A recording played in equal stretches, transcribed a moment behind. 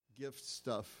gift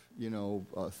stuff,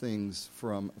 things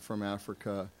from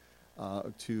Africa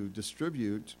to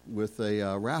distribute with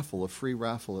a raffle, a free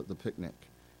raffle at the picnic.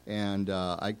 And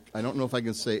I don't know if I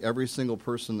can say every single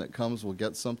person that comes will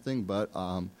get something, but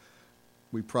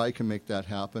we probably can make that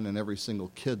happen, and every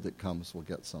single kid that comes will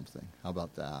get something. How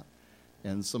about that?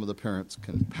 And some of the parents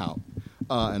can pout,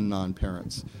 and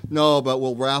non-parents. No, but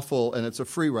we'll raffle, and it's a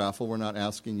free raffle. We're not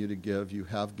asking you to give. You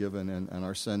have given and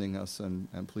are sending us,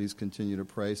 and please continue to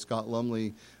pray. Scott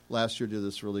Lumley last year did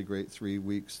this really great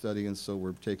 3-week study, and so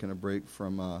we're taking a break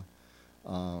from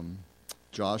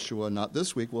Joshua. Not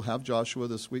this week. We'll have Joshua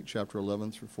this week, chapter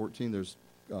 11 through 14. There's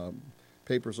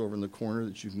papers over in the corner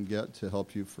that you can get to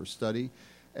help you for study.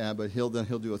 But he'll do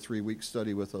a 3-week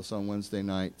study with us on Wednesday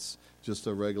nights, just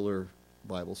a regular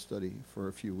Bible study for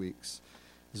a few weeks.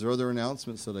 Is there other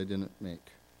announcements that I didn't make?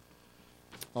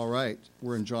 All right,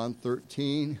 we're in John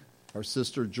 13. Our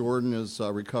sister Jordan is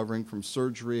recovering from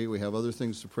surgery. We have other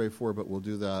things to pray for, but we'll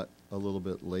do that a little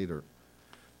bit later.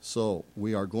 So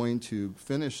we are going to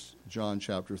finish John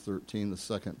chapter 13, the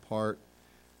second part,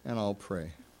 and I'll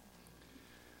pray.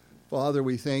 Father,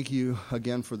 we thank you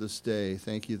again for this day.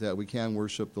 Thank you that we can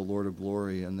worship the Lord of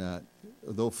glory, and that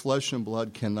though flesh and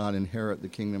blood cannot inherit the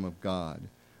kingdom of God,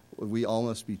 we all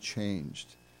must be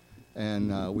changed.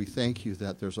 And we thank you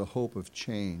that there's a hope of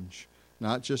change,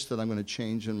 not just that I'm going to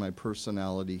change in my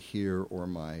personality here or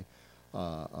my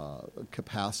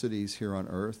capacities here on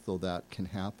earth, though that can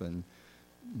happen.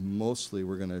 Mostly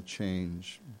we're going to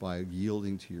change by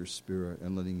yielding to your Spirit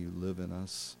and letting you live in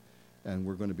us. And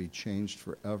we're going to be changed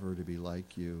forever to be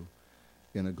like you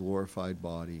in a glorified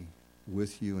body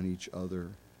with you and each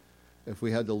other. If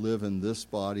we had to live in this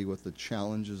body with the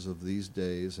challenges of these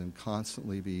days and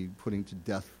constantly be putting to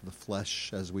death the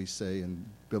flesh, as we say in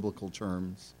biblical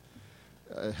terms,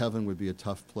 heaven would be a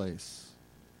tough place.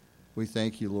 We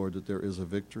thank you, Lord, that there is a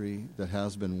victory that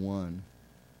has been won,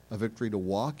 a victory to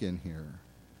walk in here,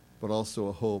 but also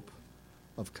a hope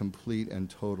of complete and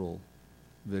total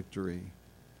victory,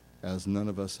 as none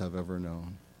of us have ever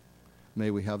known. May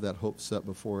we have that hope set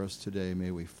before us today. May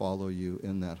we follow you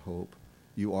in that hope.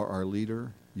 You are our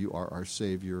leader. You are our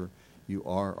Savior. You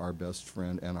are our best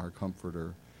friend and our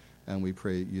comforter. And we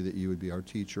pray you that you would be our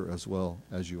teacher as well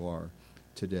as you are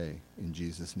today. In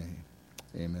Jesus' name,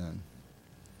 amen.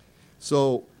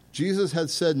 So Jesus had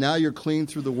said, now you're clean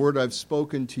through the word I've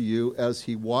spoken to you, as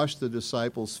he washed the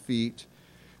disciples' feet.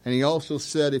 And he also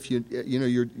said, if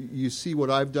you see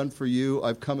what I've done for you,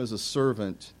 I've come as a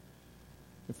servant.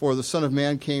 For the Son of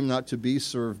Man came not to be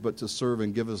served, but to serve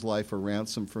and give his life a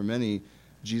ransom for many,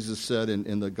 Jesus said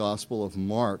in the Gospel of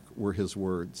Mark were his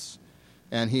words.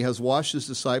 And he has washed his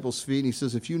disciples' feet. And he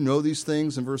says, if you know these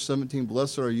things, in verse 17,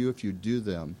 blessed are you if you do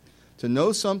them. To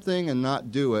know something and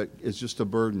not do it is just a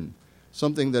burden,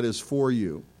 something that is for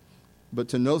you. But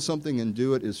to know something and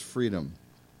do it is freedom.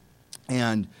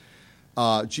 And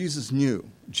Jesus knew.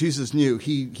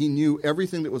 He knew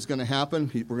everything that was going to happen.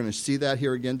 We're going to see that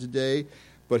here again today.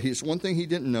 But one thing he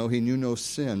didn't know, he knew no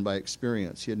sin by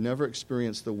experience. He had never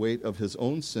experienced the weight of his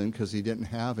own sin because he didn't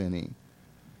have any.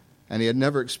 And he had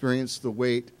never experienced the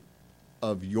weight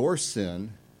of your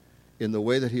sin in the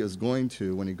way that he is going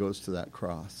to when he goes to that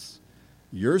cross.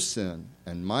 Your sin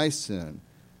and my sin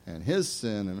and his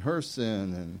sin and her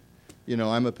sin. And,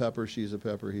 I'm a pepper, she's a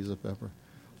pepper, he's a pepper.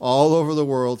 All over the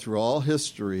world, through all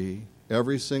history,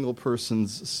 every single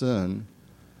person's sin,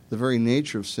 the very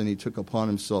nature of sin, he took upon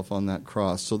himself on that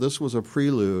cross. So this was a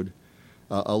prelude,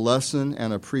 a lesson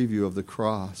and a preview of the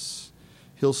cross.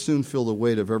 He'll soon feel the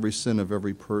weight of every sin of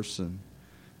every person.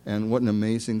 And what an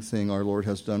amazing thing our Lord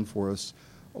has done for us.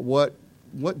 What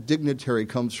dignitary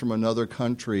comes from another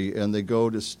country and they go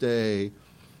to stay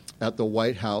at the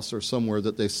White House or somewhere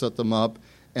that they set them up,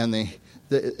 and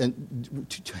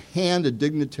to hand a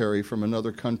dignitary from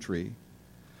another country,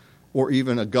 or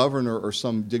even a governor or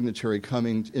some dignitary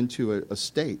coming into a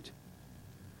state,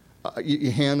 you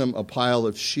hand them a pile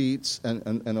of sheets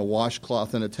and a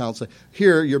washcloth and a towel and say,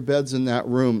 here, your bed's in that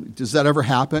room. Does that ever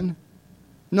happen?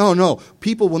 No.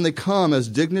 People, when they come as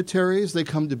dignitaries, they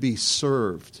come to be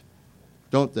served,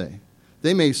 don't they?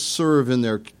 They may serve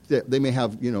they may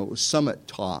have, summit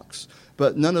talks.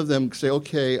 But none of them say,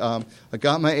 okay, I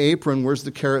got my apron. Where's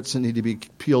the carrots that need to be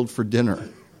peeled for dinner?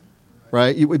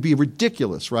 Right? It would be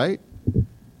ridiculous, right?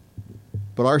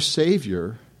 But our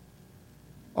Savior,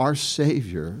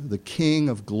 the King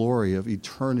of glory, of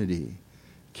eternity,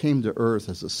 came to earth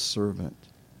as a servant.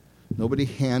 Nobody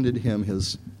handed him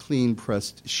his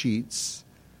clean-pressed sheets.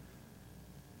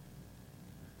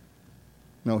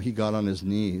 No, he got on his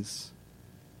knees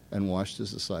and washed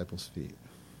his disciples' feet.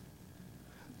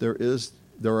 There is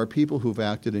There are people who've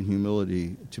acted in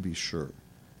humility, to be sure.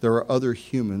 There are other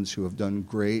humans who have done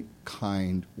great,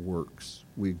 kind works.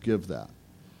 We give that.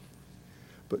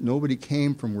 But nobody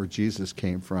came from where Jesus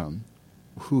came from,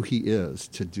 who he is,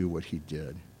 to do what he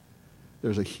did.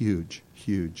 There's a huge,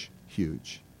 huge,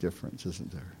 huge difference,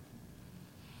 isn't there?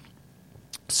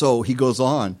 So he goes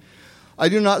on. I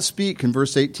do not speak, in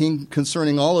verse 18,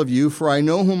 concerning all of you, for I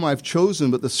know whom I've chosen,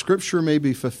 but the scripture may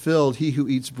be fulfilled. He who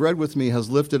eats bread with me has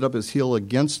lifted up his heel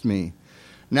against me.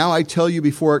 Now I tell you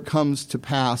before it comes to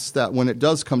pass, that when it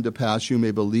does come to pass, you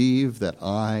may believe that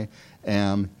I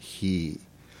am he.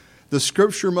 The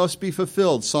scripture must be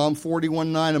fulfilled. Psalm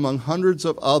 41:9, among hundreds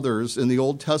of others in the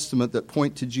Old Testament that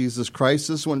point to Jesus Christ,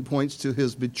 this one points to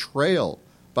his betrayal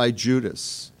by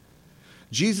Judas.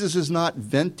 Jesus is not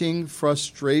venting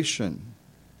frustration,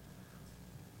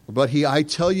 but I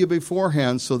tell you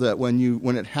beforehand so that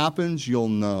when it happens, you'll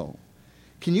know.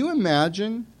 Can you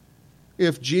imagine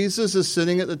if Jesus is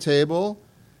sitting at the table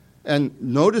and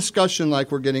no discussion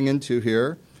like we're getting into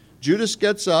here, Judas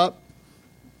gets up,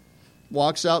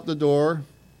 walks out the door,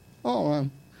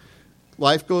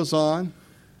 life goes on.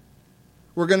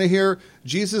 We're going to hear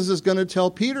Jesus is going to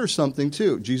tell Peter something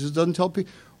too. Jesus doesn't tell Peter.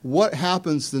 What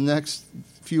happens the next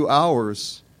few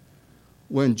hours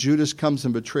when Judas comes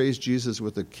and betrays Jesus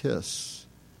with a kiss?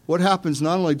 What happens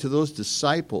not only to those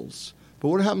disciples, but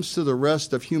what happens to the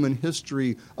rest of human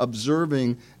history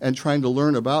observing and trying to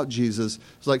learn about Jesus?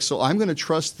 It's like, so I'm going to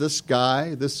trust this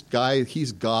guy,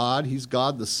 he's God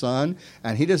the Son,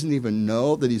 and he doesn't even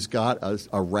know that he's got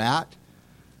a rat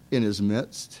in his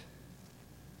midst.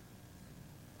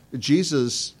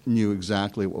 Jesus knew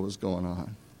exactly what was going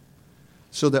on,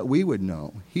 so that we would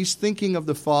know. He's thinking of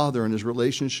the Father and his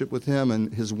relationship with him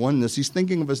and his oneness. He's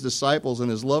thinking of his disciples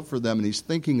and his love for them, and he's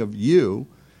thinking of you,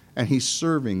 and he's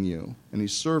serving you, and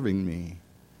he's serving me.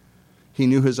 He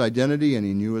knew his identity, and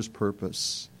he knew his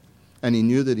purpose. And he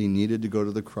knew that he needed to go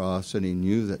to the cross, and he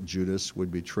knew that Judas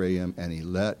would betray him, and he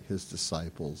let his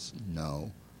disciples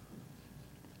know.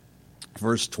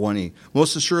 Verse 20,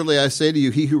 most assuredly I say to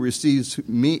you,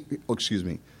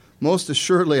 most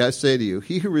assuredly I say to you,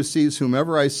 he who receives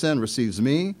whomever I send receives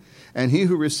me, and he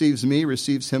who receives me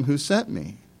receives him who sent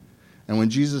me. And when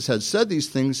Jesus had said these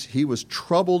things, he was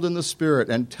troubled in the spirit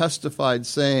and testified,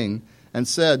 saying, and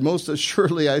said, most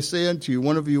assuredly I say unto you,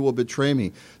 one of you will betray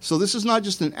me. So this is not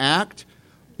just an act.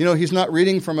 He's not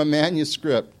reading from a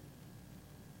manuscript.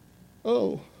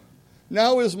 Oh,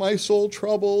 now is my soul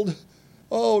troubled.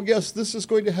 Oh, yes, this is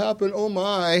going to happen. Oh,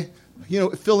 my.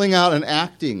 Filling out and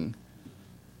acting.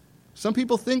 Some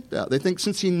people think that. They think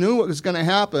since he knew what was going to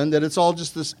happen, that it's all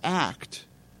just this act.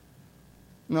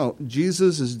 No,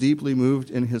 Jesus is deeply moved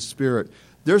in his spirit.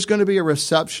 There's going to be a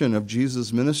reception of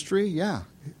Jesus' ministry, yeah.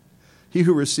 He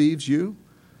who receives you,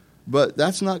 but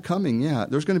that's not coming yet.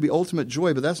 There's going to be ultimate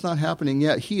joy, but that's not happening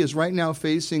yet. He is right now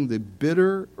facing the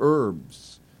bitter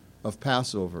herbs of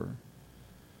Passover,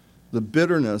 the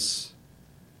bitterness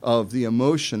of the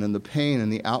emotion and the pain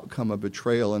and the outcome of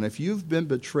betrayal. And if you've been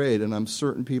betrayed, and I'm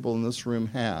certain people in this room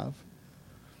have,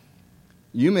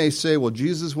 you may say, well,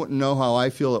 Jesus wouldn't know how I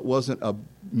feel. It wasn't a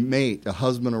mate, a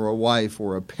husband or a wife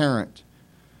or a parent.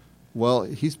 Well,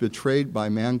 he's betrayed by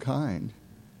mankind.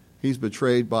 He's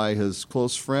betrayed by his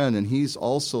close friend, and he's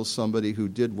also somebody who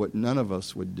did what none of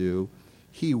us would do.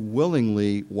 He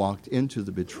willingly walked into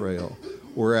the betrayal,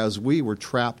 whereas we were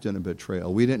trapped in a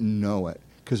betrayal. We didn't know it.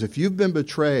 Because if you've been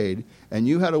betrayed and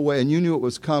you had a way and you knew it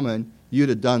was coming, you'd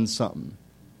have done something.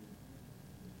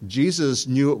 Jesus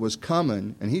knew it was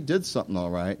coming, and he did something all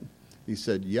right. He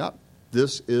said, yep,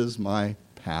 this is my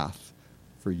path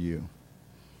for you.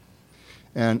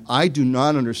 And I do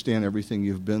not understand everything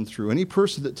you've been through. Any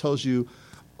person that tells you,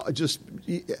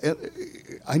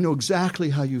 I know exactly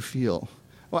how you feel.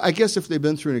 Well, I guess if they've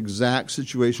been through an exact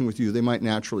situation with you, they might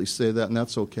naturally say that, and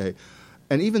that's okay.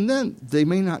 And even then, they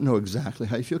may not know exactly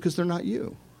how you feel because they're not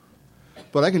you.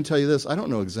 But I can tell you this, I don't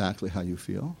know exactly how you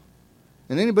feel.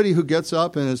 And anybody who gets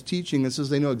up and is teaching and says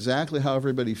they know exactly how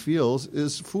everybody feels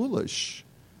is foolish.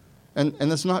 And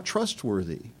it's not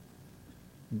trustworthy.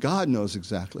 God knows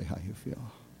exactly how you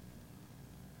feel.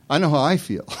 I know how I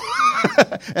feel.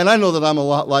 And I know that I'm a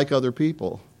lot like other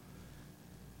people.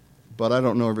 But I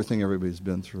don't know everything everybody's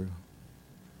been through.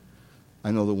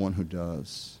 I know the one who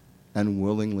does and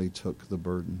willingly took the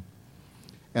burden.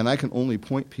 And I can only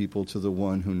point people to the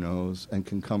one who knows and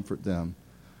can comfort them.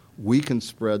 We can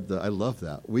spread I love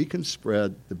that. We can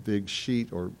spread the big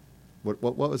sheet, or what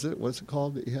was it? What's it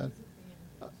called that you had?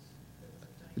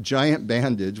 Giant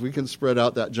bandage. We can spread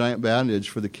out that giant bandage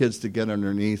for the kids to get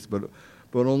underneath, but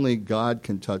only God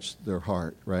can touch their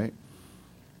heart, right?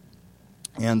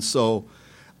 And so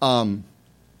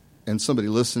And somebody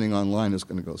listening online is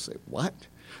going to go say, what?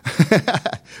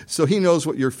 So he knows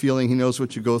what you're feeling. He knows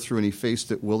what you go through, and he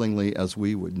faced it willingly as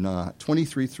we would not.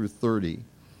 23 through 30.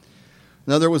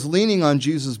 Now there was leaning on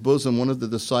Jesus' bosom one of the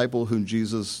disciples whom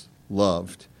Jesus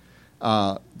loved.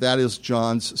 That is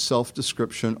John's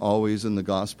self-description, always in the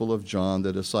Gospel of John,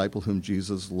 the disciple whom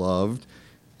Jesus loved.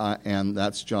 And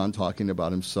that's John talking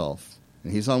about himself.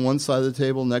 And he's on one side of the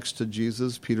table next to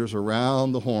Jesus. Peter's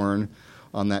around the horn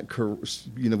on that,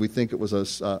 we think it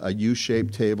was a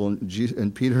U-shaped table,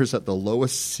 and Peter's at the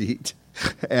lowest seat,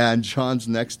 and John's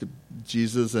next to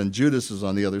Jesus, and Judas is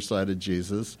on the other side of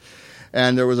Jesus.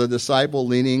 And there was a disciple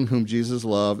leaning whom Jesus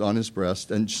loved on his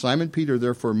breast, and Simon Peter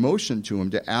therefore motioned to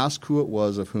him to ask who it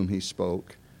was of whom he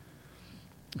spoke.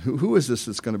 Who is this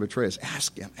that's going to betray us?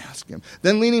 Ask him, ask him.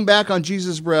 Then leaning back on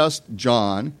Jesus' breast,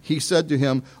 John, he said to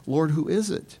him, Lord, who is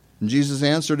it? And Jesus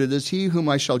answered, it is he whom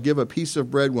I shall give a piece of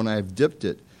bread when I have dipped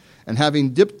it. And having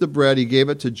dipped the bread, he gave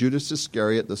it to Judas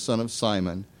Iscariot, the son of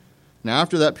Simon. Now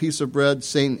after that piece of bread,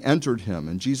 Satan entered him,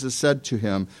 and Jesus said to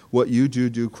him, what you do,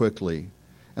 do quickly.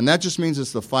 And that just means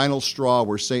it's the final straw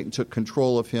where Satan took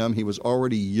control of him. He was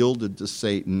already yielded to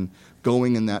Satan,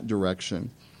 going in that direction.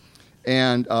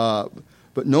 And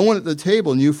but no one at the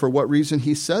table knew for what reason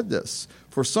he said this.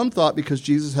 For some thought because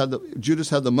Judas had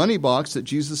the money box that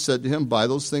Jesus said to him, buy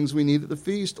those things we need at the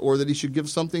feast, or that he should give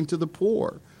something to the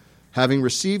poor. Having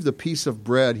received the piece of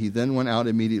bread, he then went out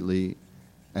immediately,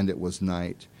 and it was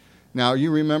night. Now,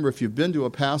 you remember, if you've been to a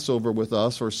Passover with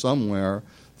us or somewhere,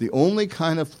 the only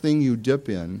kind of thing you dip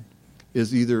in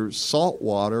is either salt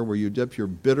water, where you dip your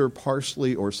bitter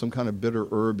parsley or some kind of bitter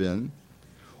herb in,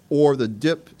 or the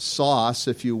dip sauce,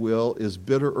 if you will, is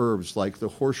bitter herbs like the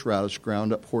horseradish,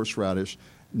 ground up horseradish,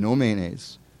 no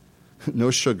mayonnaise,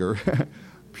 no sugar,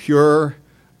 pure,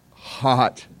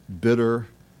 hot, bitter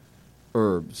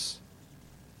herbs.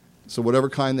 So whatever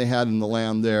kind they had in the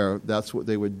lamb there, that's what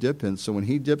they would dip in. So when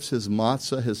he dips his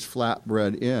matzah, his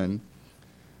flatbread in,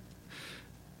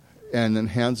 and then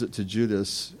hands it to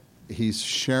Judas, he's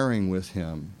sharing with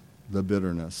him the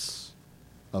bitterness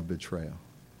of betrayal.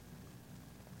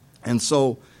 And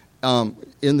so,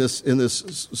 in this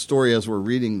story, as we're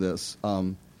reading this,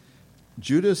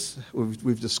 Judas,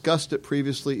 we've discussed it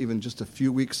previously, even just a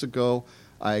few weeks ago.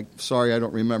 Sorry, I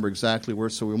don't remember exactly where,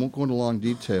 so we won't go into long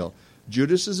detail.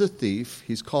 Judas is a thief.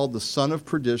 He's called the son of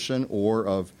perdition, or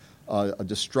of a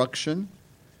destruction.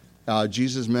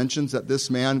 Jesus mentions that this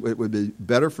man, it would be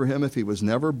better for him if he was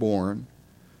never born.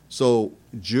 So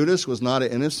Judas was not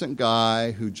an innocent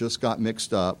guy who just got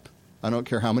mixed up. I don't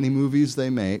care how many movies they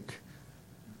make.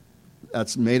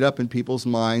 That's made up in people's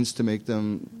minds to make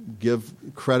them give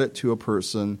credit to a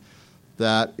person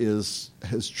that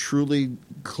has truly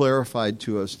clarified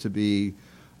to us to be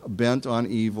bent on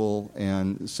evil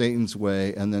and Satan's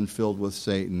way, and then filled with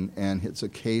Satan, and it's a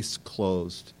case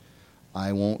closed.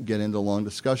 I won't get into long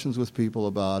discussions with people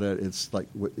about it. It's like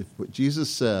what Jesus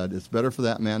said, it's better for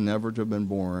that man never to have been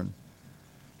born.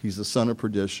 He's the son of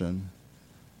perdition.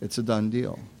 It's a done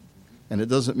deal. And it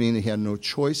doesn't mean he had no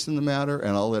choice in the matter,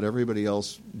 and I'll let everybody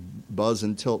else buzz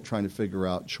and tilt trying to figure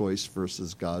out choice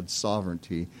versus God's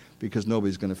sovereignty, because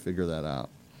nobody's going to figure that out.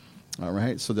 All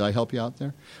right, so did I help you out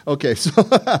there? Okay, so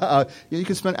you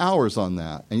can spend hours on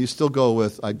that, and you still go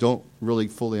with, I don't really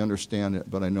fully understand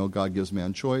it, but I know God gives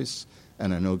man choice,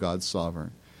 and I know God's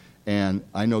sovereign. And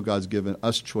I know God's given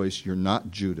us choice. You're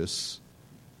not Judas.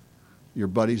 Your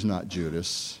buddy's not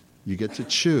Judas. You get to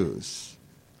choose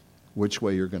which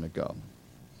way you're going to go.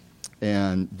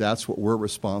 And that's what we're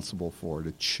responsible for,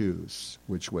 to choose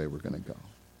which way we're going to go.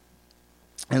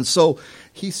 And so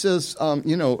he says,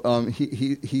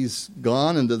 he's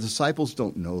gone, and the disciples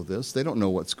don't know this. They don't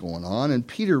know what's going on, and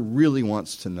Peter really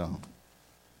wants to know.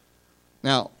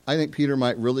 Now, I think Peter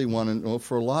might really want to know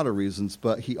for a lot of reasons,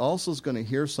 but he also is going to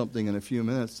hear something in a few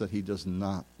minutes that he does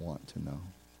not want to know.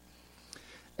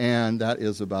 And that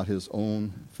is about his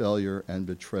own failure and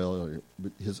betrayal,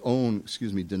 his own,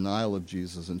 denial of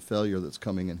Jesus and failure that's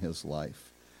coming in his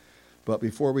life. But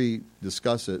before we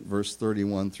discuss it, verse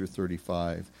 31 through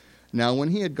 35. Now when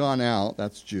he had gone out,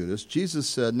 that's Judas, Jesus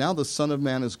said, now the Son of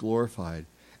Man is glorified,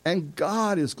 and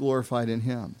God is glorified in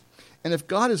him. And if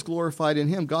God is glorified in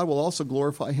him, God will also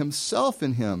glorify himself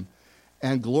in him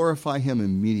and glorify him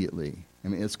immediately. I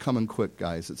mean, it's coming quick,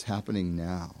 guys. It's happening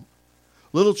now.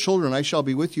 Little children, I shall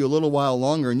be with you a little while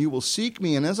longer, and you will seek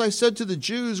me. And as I said to the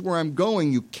Jews, where I'm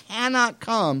going, you cannot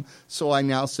come, so I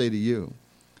now say to you.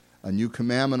 A new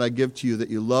commandment I give to you, that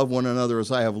you love one another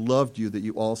as I have loved you, that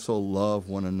you also love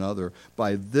one another.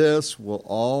 By this will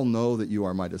all know that you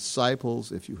are my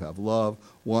disciples, if you have love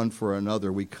one for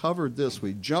another. We covered this.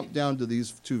 We jumped down to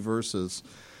these two verses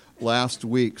last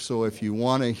week. So if you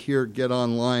want to get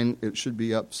online, it should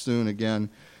be up soon again.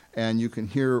 And you can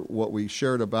hear what we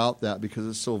shared about that because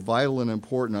it's so vital and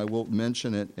important. I will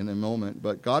mention it in a moment.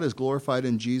 But God is glorified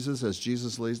in Jesus as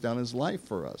Jesus lays down his life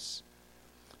for us.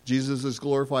 Jesus is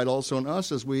glorified also in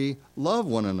us as we love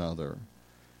one another.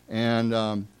 And,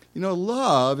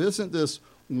 love isn't this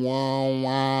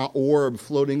wah-wah orb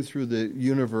floating through the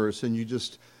universe and you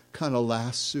just kind of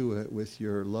lasso it with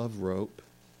your love rope.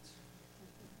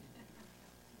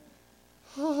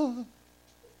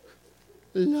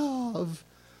 Love.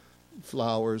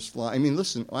 Flowers fly. I mean,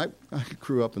 listen, I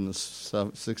grew up in the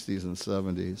 60s and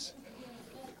 70s.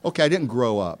 Okay, I didn't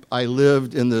grow up. I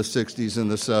lived in the 60s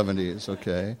and the 70s,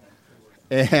 okay?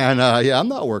 And, I'm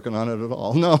not working on it at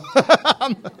all. No,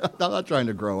 I'm not trying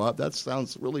to grow up. That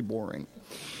sounds really boring.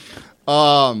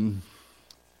 And,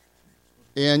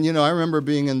 I remember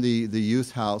being in the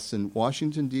youth house in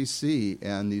Washington, D.C.,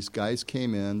 and these guys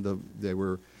came in. They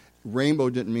were... Rainbow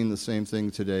didn't mean the same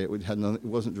thing today. It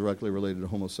wasn't directly related to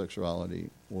homosexuality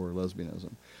or lesbianism.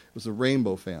 It was the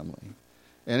Rainbow family.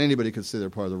 And anybody could say they're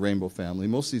part of the Rainbow family.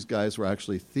 Most of these guys were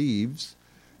actually thieves,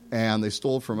 and they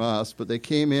stole from us. But they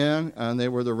came in, and they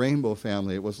were the Rainbow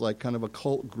family. It was like kind of a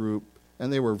cult group,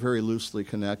 and they were very loosely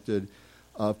connected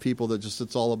of people that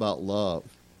it's all about love.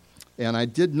 And I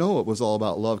did know it was all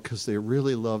about love because they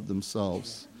really loved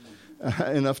themselves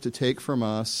enough to take from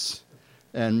us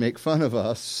and make fun of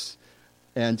us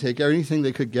and take anything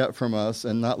they could get from us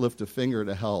and not lift a finger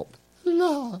to help.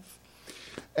 Love.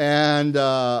 And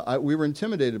we were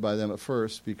intimidated by them at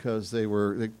first because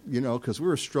because we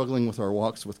were struggling with our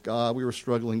walks with God. We were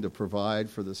struggling to provide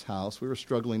for this house. We were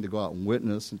struggling to go out and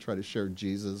witness and try to share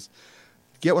Jesus.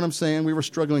 Get what I'm saying? We were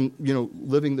struggling,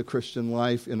 living the Christian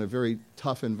life in a very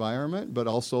tough environment, but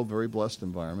also a very blessed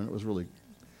environment. It was really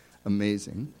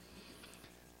amazing.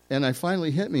 And I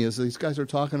finally hit me as these guys are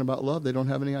talking about love. They don't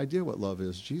have any idea what love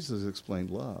is. Jesus explained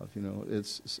love.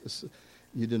 It's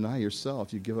you deny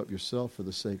yourself. You give up yourself for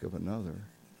the sake of another.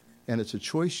 And it's a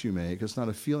choice you make. It's not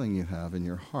a feeling you have in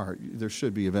your heart. There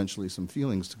should be eventually some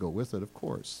feelings to go with it, of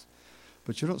course.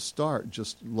 But you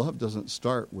don't love doesn't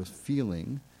start with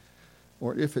feeling.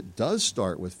 Or if it does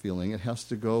start with feeling, it has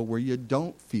to go where you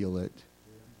don't feel it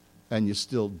and you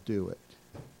still do it.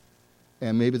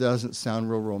 And maybe that doesn't sound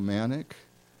real romantic,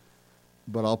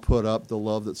 but I'll put up the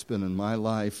love that's been in my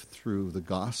life through the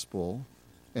gospel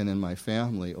and in my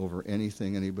family over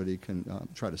anything anybody can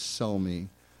try to sell me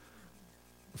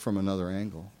from another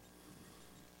angle.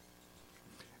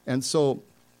 And so,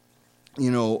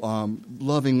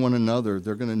 loving one another,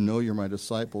 they're going to know you're my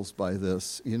disciples by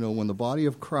this. When the body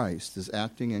of Christ is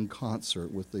acting in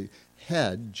concert with the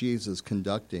head, Jesus,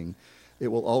 conducting, it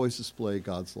will always display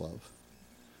God's love.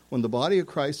 When the body of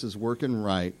Christ is working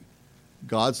right,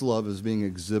 God's love is being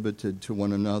exhibited to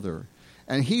one another.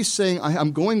 And he's saying,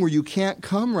 I'm going where you can't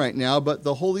come right now, but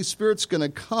the Holy Spirit's going to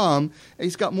come. And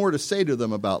he's got more to say to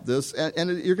them about this.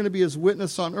 And you're going to be his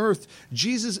witness on earth.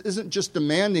 Jesus isn't just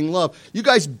demanding love. You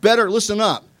guys better listen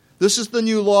up. This is the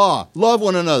new law. Love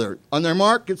one another. On their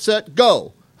mark, get set,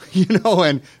 go.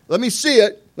 And let me see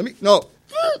it. Let me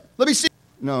see it.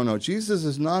 No. Jesus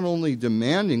is not only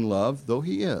demanding love, though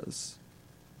he is.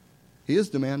 He is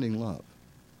demanding love.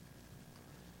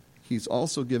 He's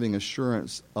also giving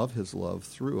assurance of his love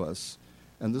through us.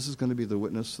 And this is going to be the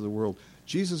witness to the world.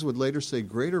 Jesus would later say,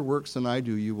 greater works than I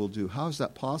do, you will do. How is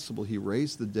that possible? He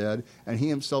raised the dead, and he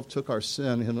himself took our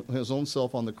sin, his own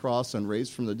self on the cross, and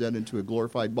raised from the dead into a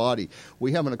glorified body.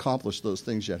 We haven't accomplished those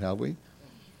things yet, have we?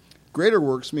 Greater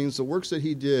works means the works that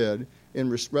he did in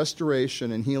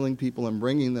restoration and healing people and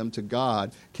bringing them to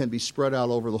God can be spread out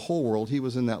over the whole world. He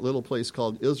was in that little place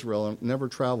called Israel and never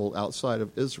traveled outside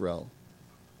of Israel.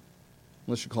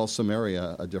 Unless you call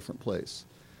Samaria a different place.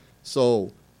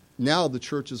 So now the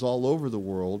church is all over the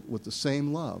world with the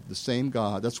same love, the same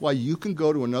God. That's why you can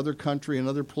go to another country,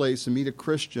 another place, and meet a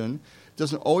Christian. It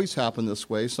doesn't always happen this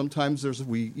way. Sometimes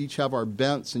we each have our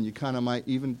bents, and you kind of might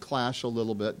even clash a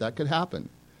little bit. That could happen.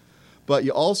 But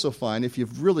you also find, if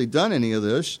you've really done any of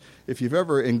this, if you've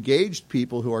ever engaged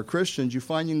people who are Christians, you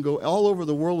find you can go all over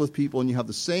the world with people, and you have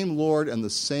the same Lord and the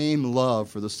same love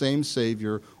for the same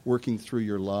Savior working through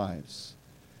your lives.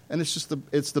 And it's just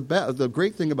the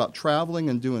great thing about traveling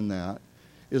and doing that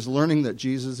is learning that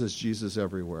Jesus is Jesus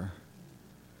everywhere.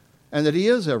 And that he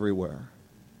is everywhere.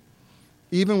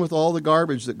 Even with all the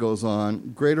garbage that goes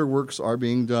on, greater works are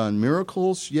being done.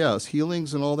 Miracles, yes.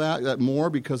 Healings and all that more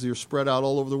because you're spread out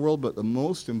all over the world. But the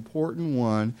most important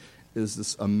one is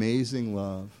this amazing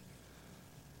love.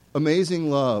 Amazing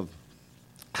love.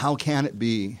 How can it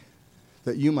be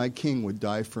that you, my King, would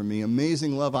die for me?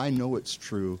 Amazing love, I know it's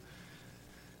true.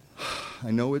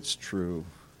 I know it's true.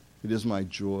 It is my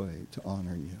joy to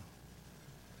honor you.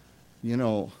 You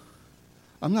know,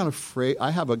 I'm not afraid.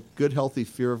 I have a good, healthy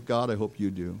fear of God. I hope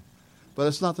you do. But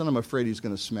it's not that I'm afraid he's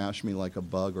going to smash me like a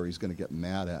bug or he's going to get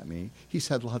mad at me. He's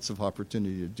had lots of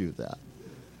opportunity to do that.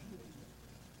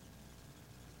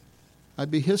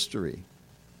 I'd be history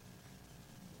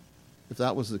if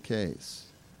that was the case.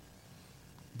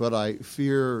 But I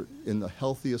fear in the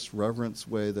healthiest reverence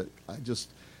way that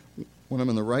when I'm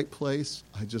in the right place,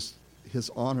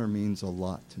 his honor means a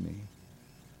lot to me.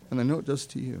 And I know it does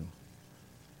to you.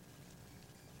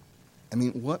 I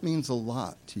mean, what means a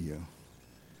lot to you?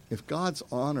 If God's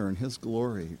honor and his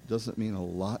glory doesn't mean a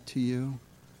lot to you,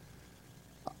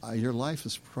 your life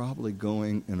is probably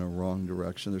going in a wrong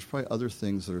direction. There's probably other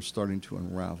things that are starting to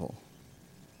unravel.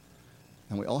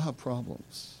 And we all have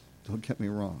problems. Don't get me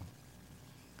wrong.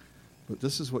 But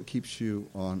this is what keeps you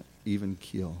on even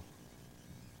keel.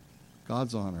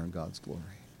 God's honor and God's glory.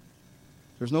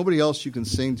 There's nobody else you can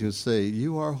sing to and say,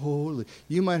 you are holy.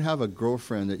 You might have a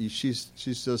girlfriend that she's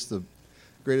just the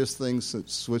greatest thing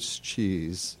since Swiss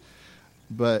cheese.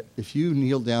 But if you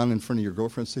kneel down in front of your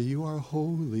girlfriend and say, you are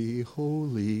holy,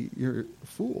 holy, you're a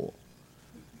fool.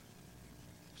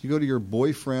 If you go to your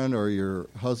boyfriend or your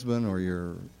husband or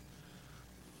your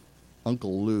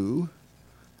Uncle Lou,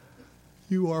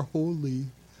 you are holy,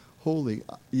 holy.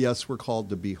 Yes, we're called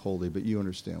to be holy, but you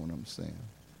understand what I'm saying.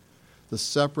 The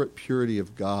separate purity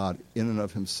of God in and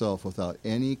of himself without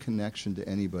any connection to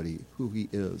anybody, who he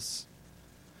is.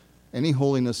 Any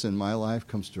holiness in my life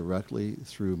comes directly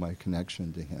through my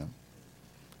connection to him.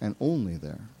 And only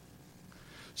there.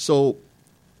 So,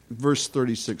 verse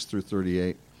 36 through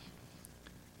 38.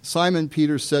 Simon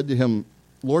Peter said to him,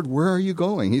 Lord, where are you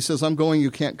going? He says, I'm going,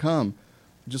 you can't come.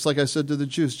 Just like I said to the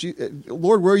Jews,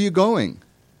 Lord, where are you going?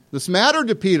 This mattered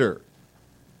to Peter.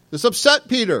 This upset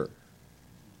Peter.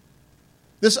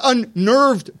 This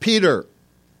unnerved Peter.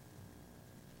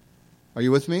 Are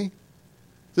you with me?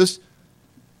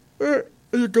 Are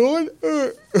you going?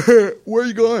 Where are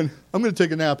you going? I'm going to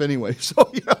take a nap anyway.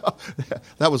 So,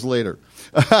 that was later.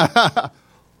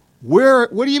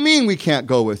 What do you mean we can't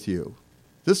go with you?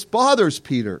 This bothers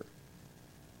Peter.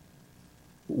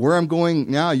 Where I'm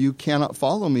going now, you cannot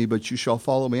follow me, but you shall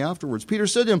follow me afterwards. Peter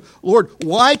said to him, Lord,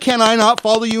 why can I not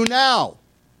follow you now?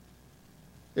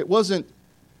 It wasn't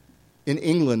in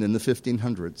England in the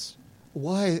 1500s.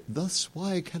 Why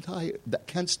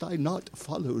canst I not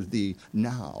follow thee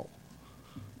now?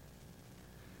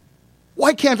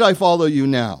 Why can't I follow you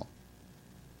now?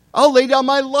 I'll lay down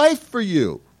my life for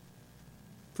you,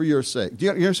 for your sake. Do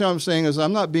you understand what I'm saying? Is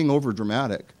I'm not being over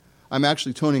dramatic. I'm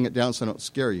actually toning it down so I don't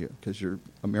scare you, because you're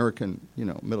American,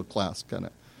 middle class kind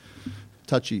of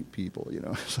touchy people,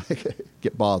 It's like,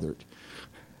 get bothered.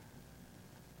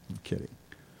 I'm kidding.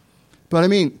 But I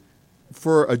mean,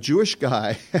 for a Jewish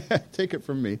guy, take it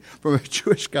from me, from a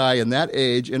Jewish guy in that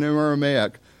age in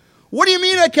Aramaic, what do you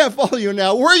mean I can't follow you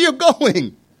now? Where are you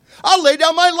going? I'll lay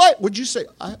down my life. Would you say,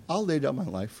 I'll lay down my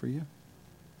life for you?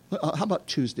 How about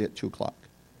Tuesday at 2 o'clock?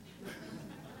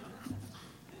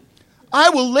 I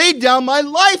will lay down my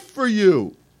life for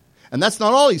you. And that's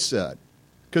not all he said.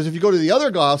 Because if you go to the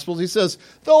other Gospels, he says,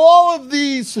 though all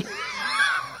these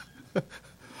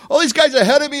guys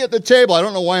ahead of me at the table, I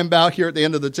don't know why I'm back here at the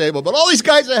end of the table, but all these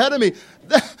guys ahead of me,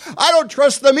 I don't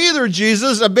trust them either,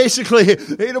 Jesus. I'm basically,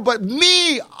 but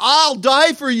me, I'll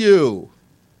die for you.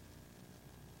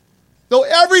 Though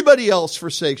everybody else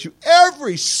forsakes you,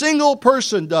 every single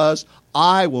person does,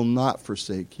 I will not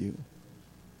forsake you.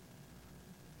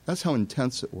 That's how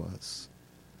intense it was.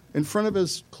 In front of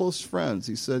his close friends,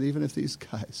 he said, even if these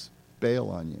guys bail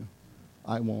on you,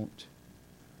 I won't.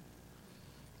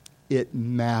 It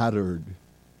mattered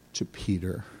to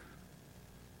Peter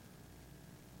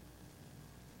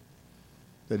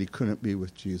that he couldn't be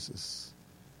with Jesus.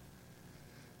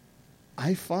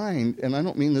 I find, and I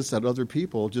don't mean this at other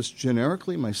people, just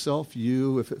generically myself,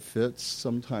 you, if it fits,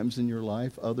 sometimes in your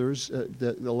life, others,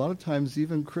 that a lot of times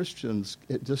even Christians,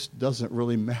 it just doesn't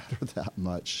really matter that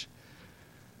much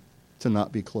to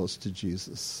not be close to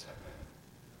Jesus.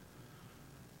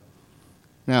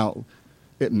 Now,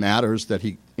 it matters that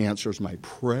he answers my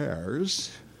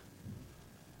prayers.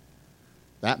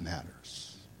 That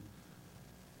matters.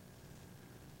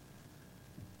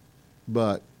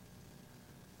 But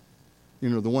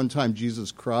the one time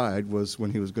Jesus cried was when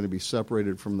he was going to be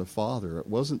separated from the Father. It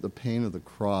wasn't the pain of the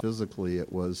cross physically,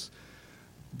 it was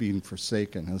being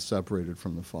forsaken and separated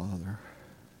from the Father.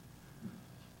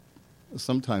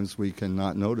 Sometimes we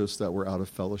cannot notice that we're out of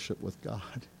fellowship with God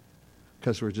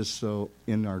because we're just so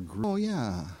in our group. Oh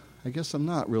yeah, I guess I'm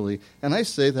not really. And I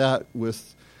say that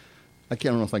with I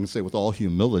don't know if I can say with all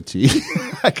humility,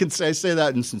 I say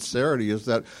that in sincerity, is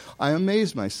that I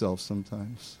amaze myself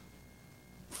sometimes.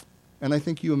 And I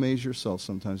think you amaze yourself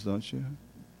sometimes, don't you?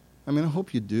 I mean, I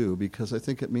hope you do, because I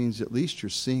think it means at least you're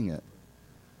seeing it.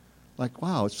 Like,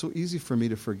 wow, it's so easy for me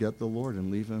to forget the Lord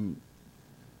and leave him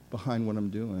behind what I'm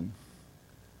doing.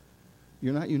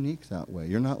 You're not unique that way.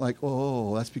 You're not like,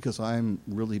 oh, that's because I'm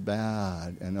really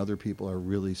bad and other people are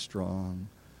really strong.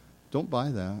 Don't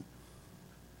buy that.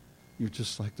 You're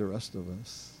just like the rest of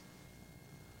us.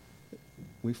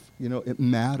 It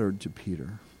mattered to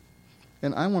Peter.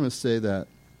 And I want to say that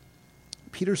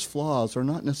Peter's flaws are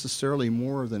not necessarily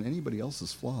more than anybody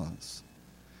else's flaws.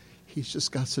 He's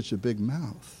just got such a big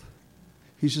mouth.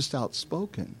 He's just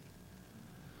outspoken.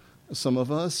 Some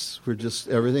of us,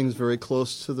 everything's very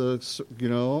close to the,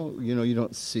 you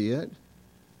don't see it,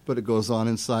 but it goes on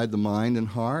inside the mind and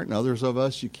heart. And others of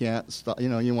us, you can't stop,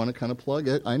 you want to kind of plug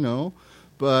it, I know.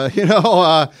 But,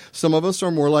 some of us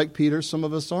are more like Peter, some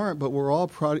of us aren't, but we're all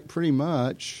pretty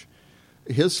much,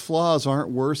 his flaws aren't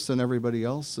worse than everybody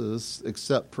else's,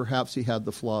 except perhaps he had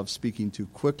the flaw of speaking too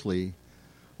quickly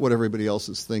what everybody else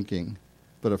is thinking,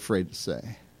 but afraid to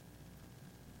say.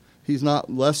 He's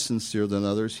not less sincere than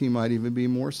others. He might even be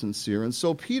more sincere. And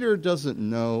so Peter doesn't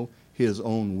know his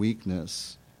own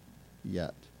weakness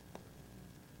yet.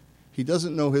 He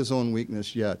doesn't know his own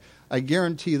weakness yet. I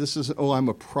guarantee this isn't, I'm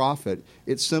a prophet.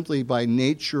 It's simply by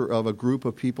nature of a group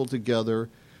of people together.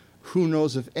 Who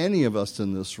knows if any of us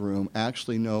in this room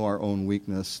actually know our own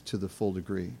weakness to the full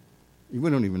degree? We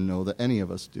don't even know that any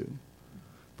of us do.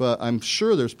 But I'm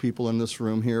sure there's people in this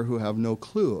room here who have no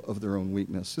clue of their own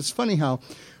weakness. It's funny how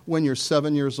when you're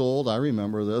 7 years old, I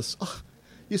remember this,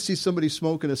 you see somebody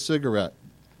smoking a cigarette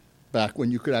back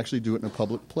when you could actually do it in a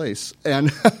public place.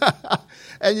 And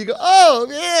and you go,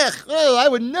 I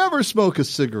would never smoke a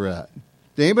cigarette.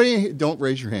 Did anybody, don't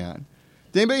raise your hand.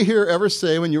 Did anybody here ever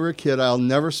say when you were a kid, I'll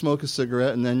never smoke a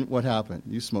cigarette, and then what happened?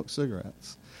 You smoked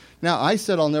cigarettes. Now, I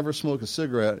said I'll never smoke a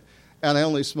cigarette, and I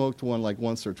only smoked one like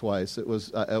once or twice. It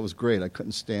was great. I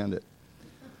couldn't stand it.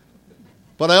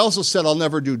 But I also said I'll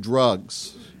never do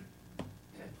drugs.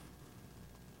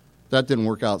 That didn't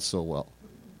work out so well.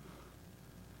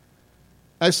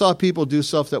 I saw people do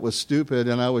stuff that was stupid,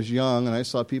 and I was young, and I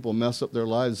saw people mess up their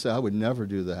lives and say, I would never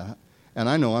do that. And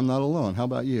I know I'm not alone. How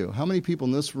about you? How many people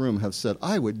in this room have said,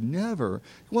 I would never?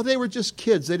 Well, they were just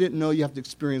kids. They didn't know you have to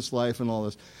experience life and all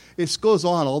this. It goes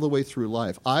on all the way through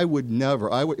life. I would never.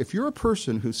 If you're a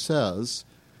person who says,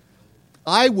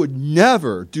 I would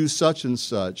never do such and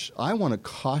such, I want to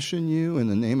caution you in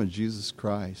the name of Jesus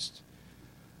Christ.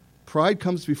 Pride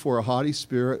comes before a haughty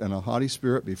spirit, and a haughty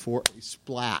spirit before a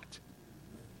splat,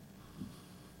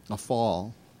 a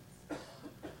fall.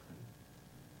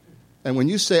 And when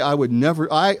you say I would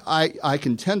never, I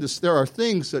contend this, there are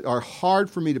things that are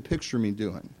hard for me to picture me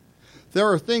doing. There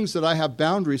are things that I have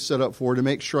boundaries set up for to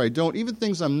make sure I don't, even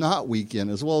things I'm not weak in,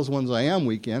 as well as ones I am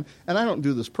weak in. And I don't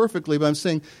do this perfectly, but I'm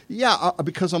saying,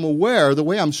 because I'm aware, the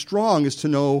way I'm strong is to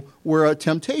know where a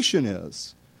temptation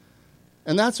is.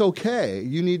 And that's okay.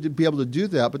 You need to be able to do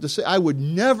that. But to say, I would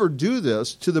never do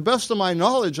this, to the best of my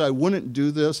knowledge, I wouldn't do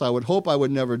this. I would hope I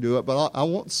would never do it. But I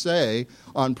won't say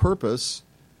on purpose,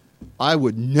 I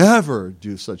would never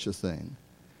do such a thing.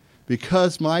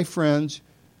 Because, my friends,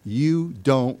 you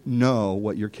don't know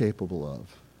what you're capable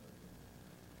of.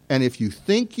 And if you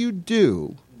think you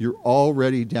do, you're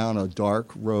already down a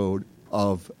dark road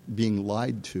of being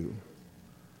lied to.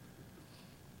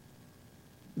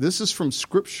 This is from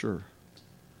Scripture.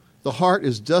 The heart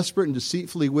is desperate and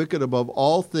deceitfully wicked above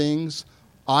all things.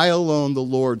 I alone, the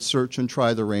Lord, search and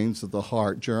try the reins of the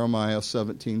heart. Jeremiah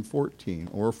 17:14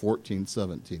 or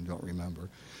 14:17, don't remember.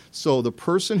 So the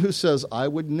person who says, I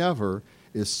would never,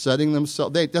 is setting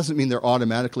themselves, it doesn't mean they're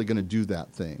automatically going to do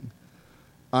that thing.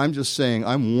 I'm just saying,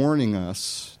 I'm warning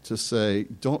us to say,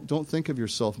 don't think of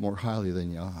yourself more highly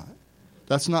than you ought.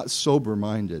 That's not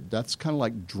sober-minded. That's kind of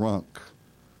like drunk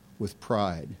with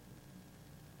pride.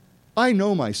 I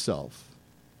know myself.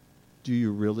 Do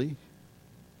you really?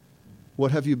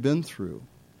 What have you been through?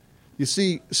 You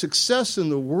see, success in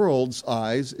the world's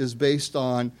eyes is based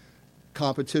on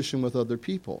competition with other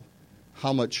people.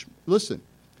 How much, listen,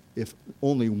 if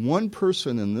only one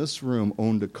person in this room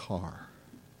owned a car,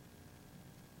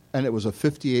 and it was a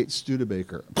 58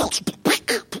 Studebaker.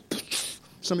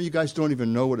 Some of you guys don't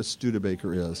even know what a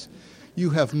Studebaker is.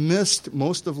 You have missed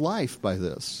most of life by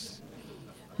this.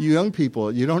 You young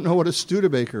people, you don't know what a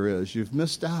Studebaker is. You've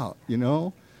missed out,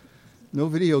 No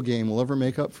video game will ever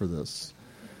make up for this.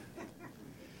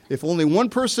 If only one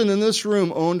person in this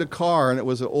room owned a car and it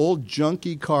was an old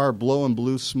junky car blowing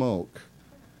blue smoke,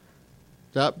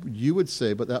 That you would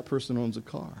say, but that person owns a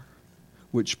car,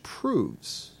 which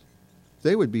proves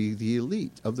they would be the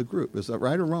elite of the group. Is that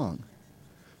right or wrong?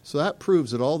 So that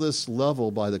proves that all this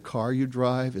level by the car you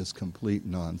drive is complete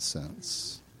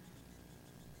nonsense.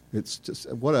 It's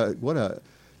just what a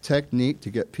technique to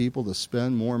get people to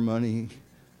spend more money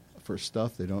for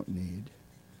stuff they don't need.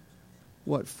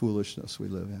 What foolishness we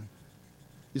live in.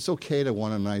 It's okay to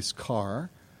want a nice car,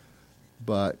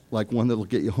 but like one that'll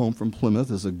get you home from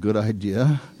Plymouth is a good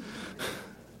idea.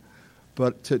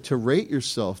 But to rate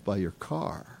yourself by your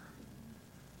car,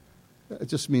 it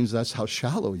just means that's how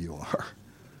shallow you are.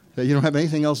 That you don't have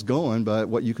anything else going but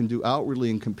what you can do outwardly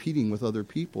in competing with other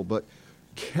people. But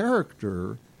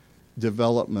character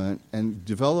development and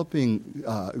developing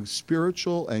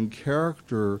spiritual and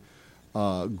character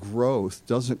growth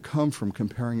doesn't come from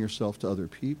comparing yourself to other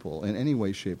people in any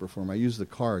way, shape, or form. I use the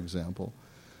car example,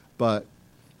 but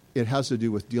it has to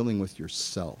do with dealing with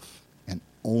yourself and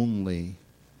only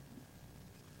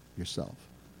yourself.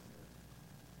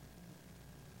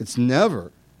 It's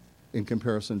never in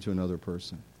comparison to another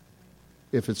person.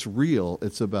 If it's real,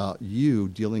 it's about you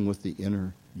dealing with the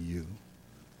inner you.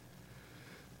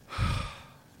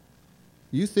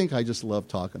 You think I just love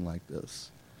talking like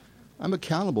this. I'm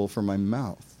accountable for my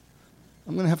mouth.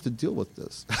 I'm going to have to deal with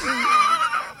this.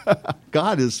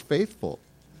 God is faithful.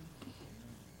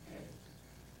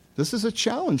 This is a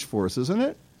challenge for us, isn't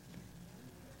it?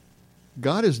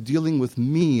 God is dealing with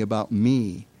me about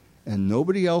me, and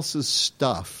nobody else's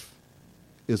stuff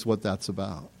is what that's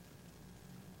about.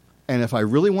 And if I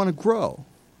really want to grow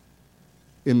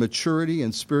in maturity,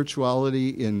 in spirituality,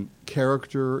 in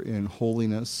character, in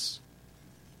holiness,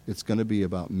 it's going to be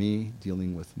about me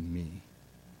dealing with me.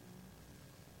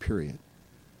 Period.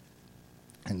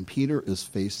 And Peter is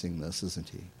facing this, isn't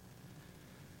he?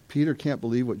 Peter can't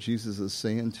believe what Jesus is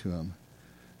saying to him.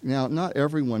 Now, not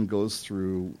everyone goes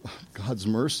through God's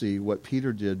mercy, what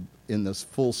Peter did in this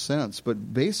full sense,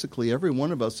 but basically every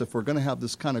one of us, if we're going to have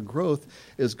this kind of growth,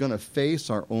 is going to face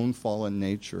our own fallen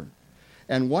nature.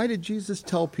 And why did Jesus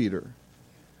tell Peter?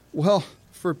 Well,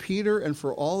 for Peter and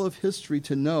for all of history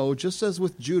to know, just as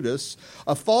with Judas,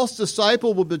 a false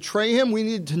disciple will betray him. We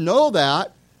need to know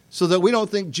that so that we don't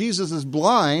think Jesus is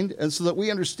blind and so that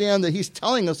we understand that he's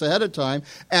telling us ahead of time,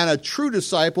 and a true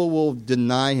disciple will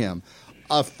deny him.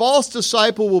 A false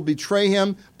disciple will betray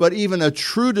him, but even a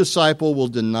true disciple will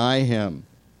deny him.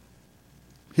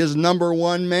 His number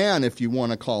one man, if you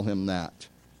want to call him that.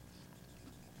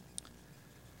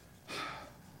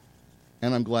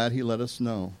 And I'm glad he let us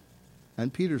know.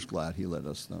 And Peter's glad he let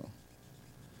us know.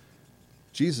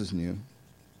 Jesus knew,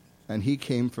 and he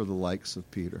came for the likes of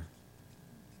Peter.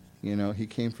 You know, he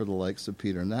came for the likes of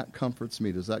Peter, and that comforts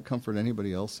me. Does that comfort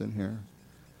anybody else in here?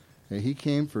 He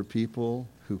came for people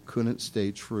who couldn't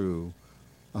stay true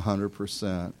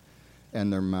 100%,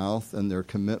 and their mouth and their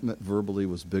commitment verbally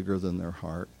was bigger than their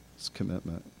heart's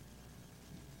commitment.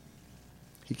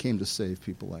 He came to save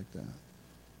people like that.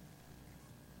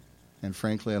 And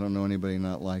frankly, I don't know anybody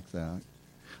not like that.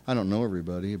 I don't know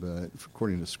everybody, but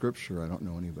according to Scripture, I don't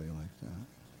know anybody like that.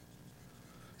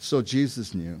 So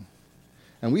Jesus knew.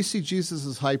 And we see Jesus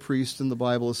as high priest in the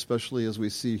Bible, especially as we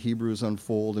see Hebrews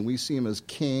unfold. And we see him as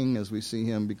king, as we see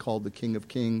him be called the King of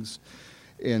Kings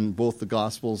in both the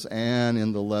Gospels and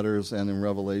in the letters and in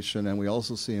Revelation. And we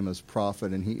also see him as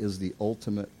prophet, and he is the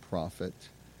ultimate prophet.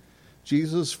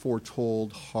 Jesus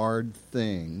foretold hard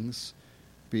things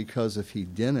because if he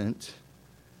didn't,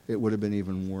 it would have been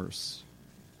even worse.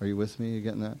 Are you with me? You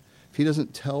getting that? If he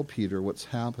doesn't tell Peter what's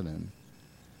happening,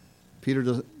 Peter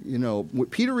doesn't,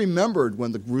 Peter remembered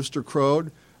when the rooster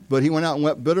crowed, but he went out and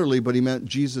wept bitterly, but he meant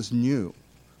Jesus knew.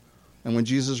 And when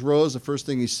Jesus rose, the first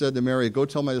thing he said to Mary, go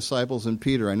tell my disciples and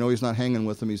Peter, I know he's not hanging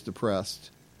with them, he's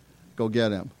depressed. Go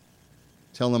get him.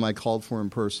 Tell them I called for him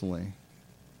personally.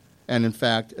 And in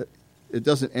fact, it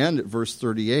doesn't end at verse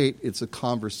 38. It's a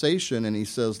conversation, and he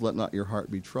says, let not your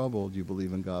heart be troubled. You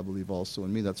believe in God, believe also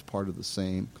in me. That's part of the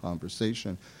same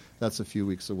conversation. That's a few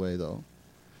weeks away, though.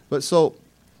 But so,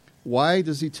 why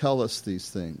does he tell us these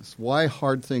things? Why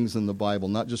hard things in the Bible,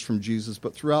 not just from Jesus,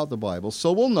 but throughout the Bible?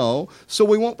 So we'll know, so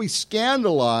we won't be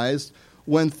scandalized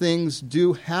when things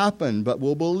do happen, but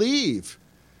we'll believe.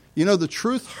 The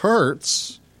truth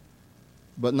hurts,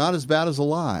 but not as bad as a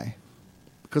lie.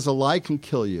 Because a lie can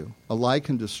kill you. A lie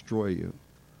can destroy you.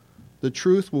 The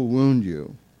truth will wound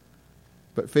you,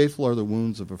 but faithful are the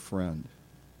wounds of a friend.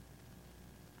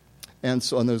 And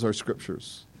those are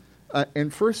scriptures. In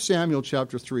 1 Samuel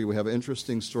chapter 3, we have an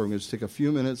interesting story. I'm going to take a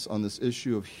few minutes on this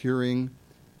issue of hearing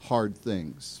hard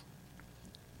things.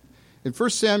 In 1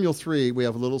 Samuel 3, we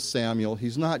have little Samuel.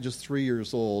 He's not just 3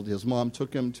 years old. His mom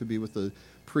took him to be with the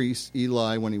priest,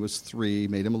 Eli, when he was 3,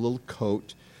 made him a little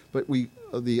coat. But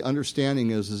the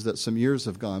understanding is that some years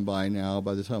have gone by now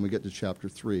by the time we get to chapter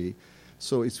 3.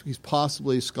 So he's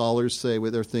possibly, scholars say,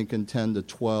 they're thinking 10 to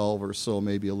 12 or so,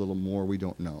 maybe a little more. We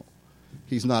don't know.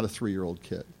 He's not a 3-year-old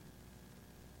kid.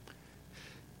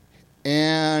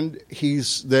 And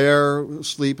he's there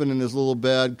sleeping in his little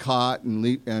bed, cot, and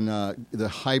the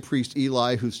high priest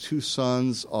Eli, whose 2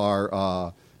 sons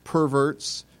are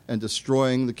perverts and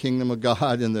destroying the kingdom of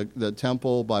God and the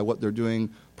temple by what they're doing,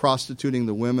 prostituting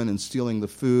the women and stealing the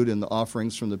food and the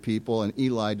offerings from the people. And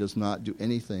Eli does not do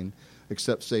anything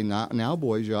except say, now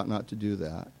boys, you ought not to do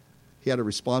that. He had a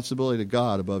responsibility to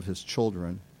God above his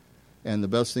children. And the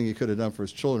best thing he could have done for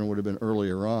his children would have been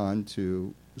earlier on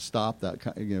to stop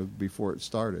that, before it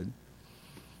started.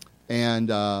 And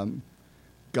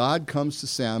God comes to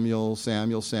Samuel,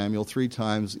 3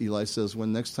 times. Eli says,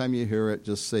 when next time you hear it,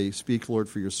 just say, speak, Lord,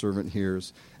 for your servant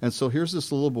hears. And so here's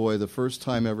this little boy, the first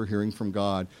time ever hearing from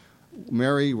God.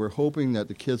 Mary, we're hoping that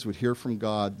the kids would hear from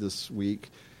God this week.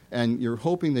 And you're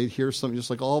hoping they'd hear something, just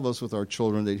like all of us with our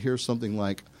children, they'd hear something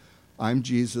like, I'm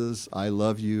Jesus, I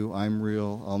love you, I'm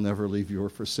real, I'll never leave you or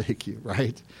forsake you,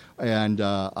 right? And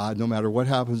no matter what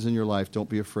happens in your life, don't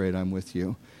be afraid, I'm with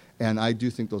you. And I do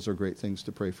think those are great things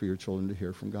to pray for your children to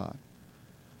hear from God.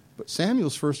 But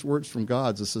Samuel's first words from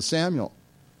God, it says, Samuel,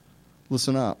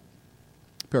 listen up.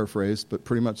 Paraphrase, but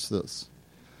pretty much this.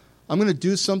 I'm going to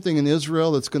do something in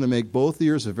Israel that's going to make both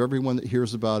ears of everyone that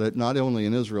hears about it, not only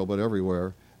in Israel, but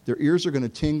everywhere. Their ears are going to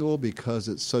tingle because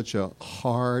it's such a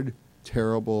hard,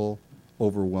 terrible,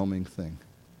 overwhelming thing.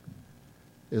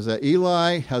 Is that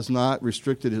Eli has not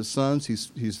restricted his sons.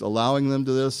 He's allowing them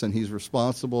to this, and he's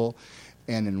responsible.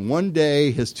 And in one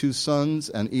day, his 2 sons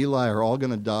and Eli are all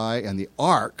going to die, and the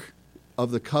Ark of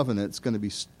the Covenant is going to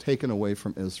be taken away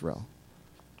from Israel.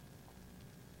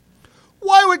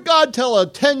 Why would God tell a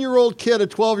 10-year-old kid, a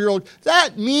 12-year-old,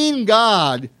 that mean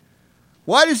God?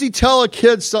 Why does he tell a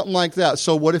kid something like that?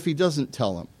 So what if he doesn't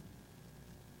tell him?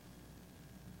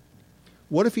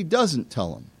 What if he doesn't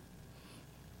tell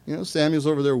him? Samuel's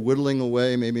over there whittling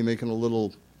away, maybe making a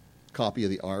little copy of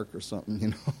the Ark or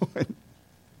something,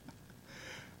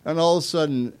 And all of a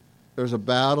sudden, there's a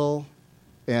battle,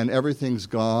 and everything's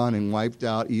gone and wiped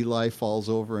out. Eli falls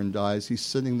over and dies. He's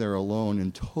sitting there alone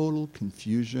in total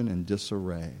confusion and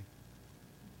disarray.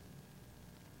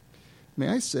 May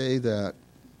I say that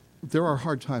there are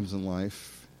hard times in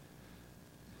life.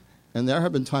 And there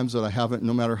have been times that I haven't,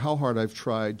 no matter how hard I've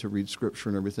tried to read Scripture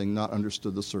and everything, not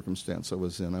understood the circumstance I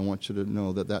was in. I want you to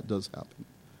know that that does happen.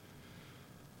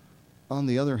 On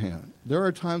the other hand, there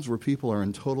are times where people are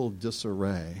in total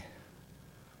disarray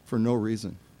for no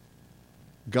reason.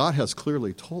 God has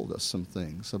clearly told us some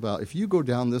things about if you go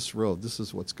down this road, this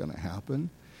is what's going to happen.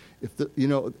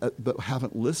 But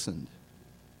haven't listened.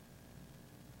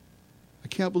 I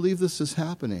can't believe this is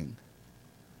happening.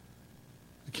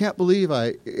 I can't believe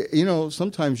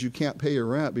sometimes you can't pay your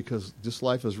rent because this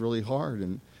life is really hard.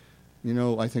 And,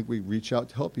 I think we reach out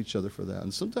to help each other for that.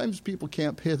 And sometimes people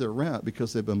can't pay their rent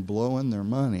because they've been blowing their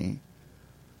money.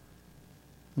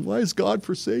 And why has God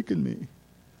forsaken me?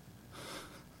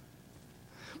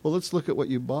 Well, let's look at what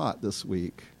you bought this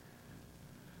week.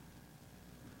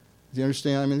 Do you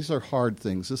understand? These are hard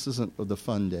things. This isn't the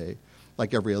fun day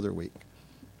like every other week.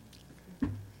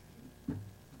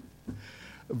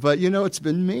 But, it's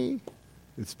been me.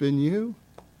 It's been you.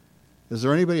 Is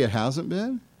there anybody it hasn't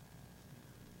been?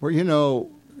 Where,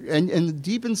 and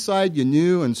deep inside you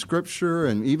knew, and Scripture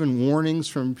and even warnings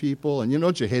from people, and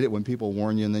don't you hate it when people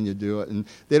warn you and then you do it, and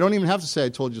they don't even have to say, I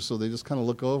told you so. They just kind of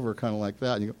look over kind of like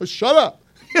that, and you go, oh, shut up.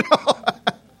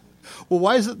 Well,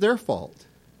 why is it their fault?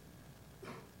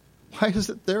 Why is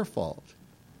it their fault?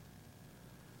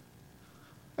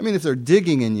 If they're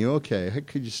digging in you, okay,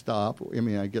 could you stop?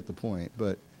 I get the point,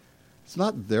 but it's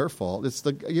not their fault. It's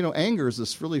anger is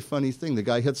this really funny thing. The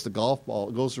guy hits the golf ball,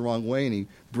 it goes the wrong way, and he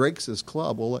breaks his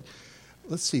club. Well,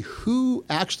 let's see, who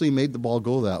actually made the ball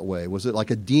go that way? Was it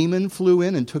like a demon flew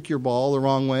in and took your ball the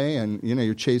wrong way, and,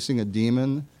 you're chasing a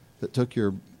demon that took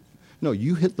your... No,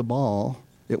 you hit the ball.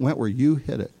 It went where you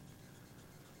hit it.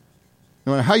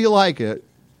 No matter how you like it,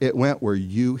 it went where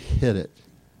you hit it.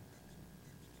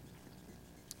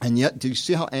 And yet, do you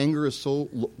see how anger is so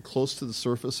close to the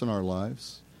surface in our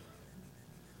lives?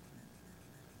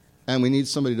 And we need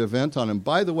somebody to vent on. And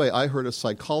by the way, I heard a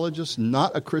psychologist,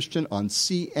 not a Christian, on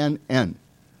CNN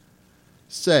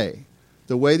say,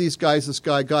 the way this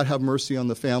guy, God have mercy on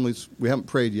the families, we haven't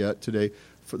prayed yet today,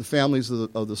 for the families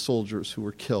of the soldiers who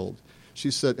were killed.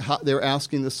 She said, they're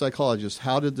asking the psychologist,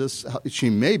 she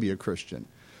may be a Christian,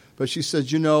 but she said,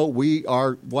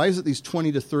 why is it these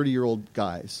 20 to 30-year-old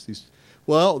guys,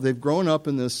 Well, they've grown up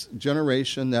in this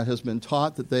generation that has been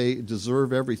taught that they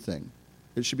deserve everything.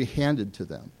 It should be handed to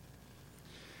them.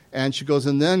 And she goes,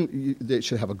 and then they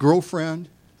should have a girlfriend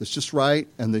that's just right,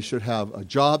 and they should have a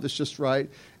job that's just right.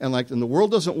 And the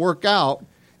world doesn't work out.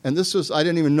 And this was, I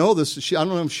didn't even know this. I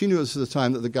don't know if she knew this at the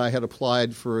time, that the guy had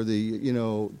applied for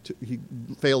he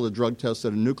failed a drug test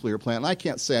at a nuclear plant. And I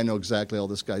can't say I know exactly all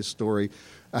this guy's story,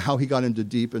 how he got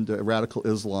deep into radical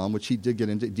Islam, which he did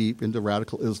get deep into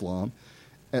radical Islam.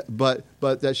 But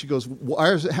that she goes,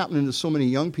 why is it happening to so many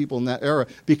young people in that era?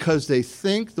 Because they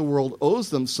think the world owes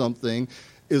them something.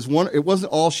 It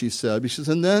wasn't all she said. She says,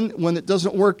 and then when it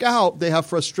doesn't work out, they have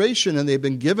frustration, and they've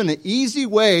been given an easy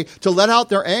way to let out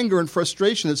their anger and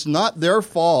frustration. It's not their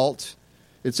fault.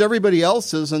 It's everybody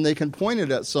else's, and they can point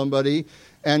it at somebody.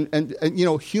 And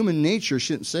human nature,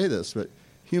 she didn't say this, but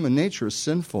human nature is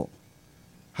sinful.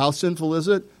 How sinful is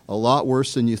it? A lot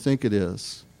worse than you think it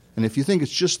is. And if you think it's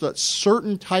just that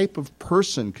certain type of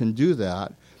person can do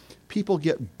that, people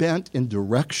get bent in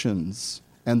directions,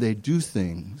 and they do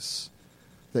things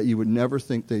that you would never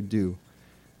think they'd do.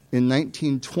 In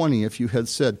 1920, if you had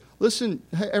said, listen,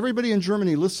 hey, everybody in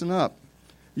Germany, listen up.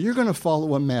 You're going to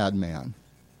follow a madman.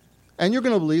 And you're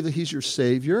going to believe that he's your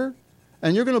savior.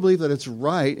 And you're going to believe that it's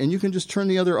right. And you can just turn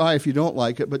the other eye if you don't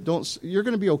like it. But you're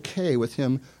going to be okay with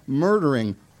him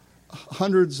murdering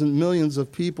hundreds and millions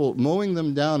of people, mowing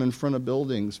them down in front of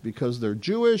buildings because they're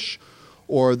Jewish,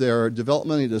 or they're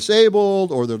developmentally disabled,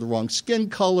 or they're the wrong skin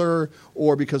color,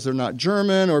 or because they're not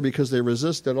German, or because they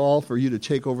resist at all for you to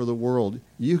take over the world.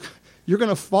 You're going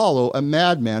to follow a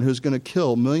madman who's going to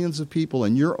kill millions of people,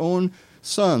 and your own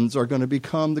sons are going to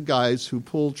become the guys who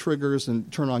pull triggers and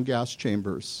turn on gas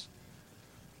chambers.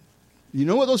 You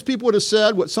know what those people would have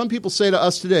said? What some people say to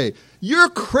us today? You're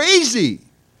crazy.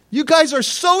 You guys are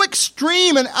so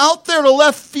extreme and out there to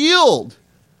left field.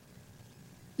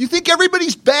 You think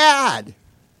everybody's bad.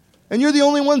 And you're the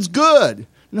only ones good.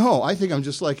 No, I think I'm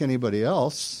just like anybody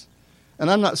else.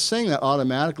 And I'm not saying that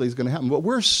automatically is going to happen, but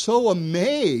we're so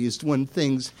amazed when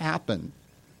things happen.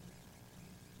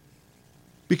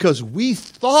 Because we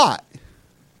thought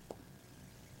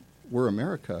we're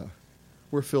America.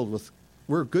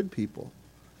 We're good people.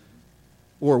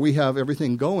 Or we have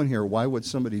everything going here. Why would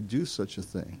somebody do such a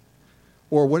thing?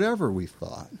 Or whatever we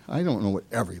thought. I don't know what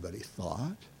everybody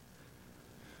thought.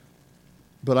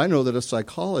 But I know that a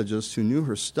psychologist who knew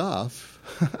her stuff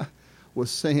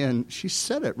was saying, she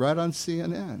said it right on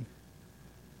CNN.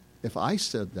 If I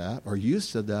said that, or you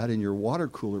said that in your water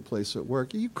cooler place at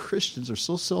work, you Christians are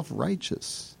so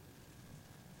self-righteous.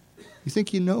 You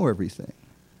think you know everything.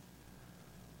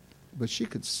 But she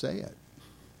could say it.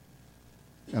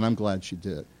 And I'm glad she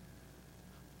did.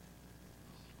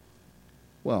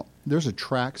 Well, there's a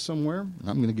track somewhere, and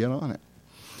I'm going to get on it.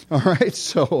 All right,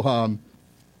 so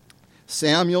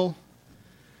Samuel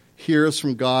hears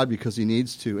from God because he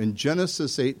needs to. In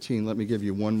Genesis 18, let me give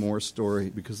you one more story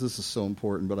because this is so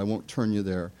important, but I won't turn you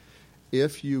there.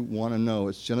 If you want to know,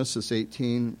 it's Genesis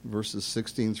 18, verses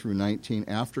 16 through 19.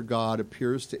 After God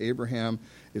appears to Abraham,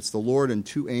 it's the Lord and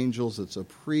two angels. It's a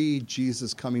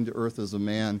pre-Jesus coming to earth as a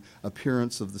man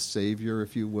appearance of the Savior,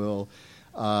 if you will.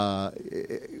 God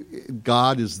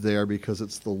is there because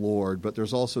it's the Lord, but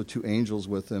there's also two angels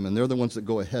with him, and they're the ones that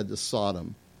go ahead to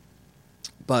Sodom.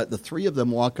 But the three of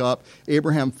them walk up.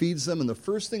 Abraham feeds them, and the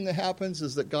first thing that happens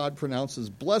is that God pronounces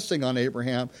blessing on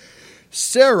Abraham.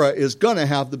 Sarah is going to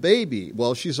have the baby.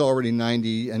 Well, she's already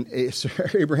 90, and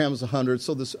Abraham's 100.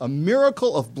 So this a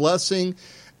miracle of blessing,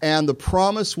 and the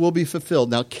promise will be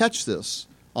fulfilled. Now, catch this.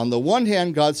 On the one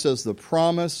hand, God says the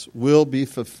promise will be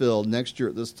fulfilled. Next year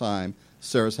at this time,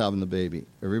 Sarah's having the baby.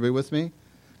 Everybody with me?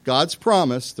 God's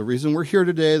promise, the reason we're here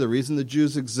today, the reason the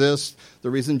Jews exist, the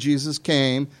reason Jesus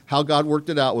came, how God worked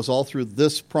it out was all through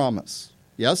this promise.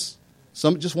 Yes?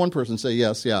 Just one person say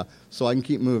yes, yeah, so I can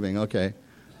keep moving. Okay.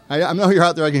 I know you're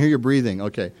out there. I can hear you breathing.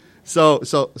 Okay. So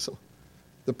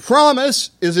the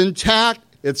promise is intact.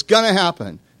 It's going to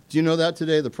happen. Do you know that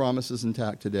today? The promise is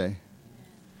intact today.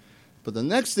 But the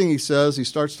next thing he says, he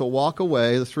starts to walk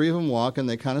away. The three of them walk, and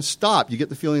they kind of stop. You get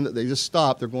the feeling that they just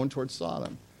stop. They're going towards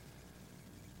Sodom.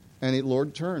 And the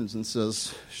Lord turns and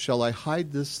says, shall I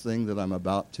hide this thing that I'm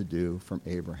about to do from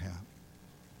Abraham?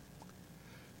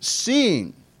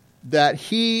 Seeing that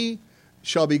he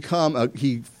shall become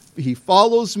he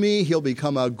follows me, he'll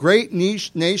become a great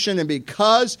nation, and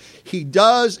because he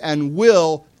does and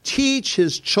will teach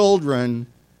his children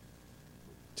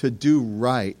to do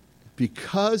right,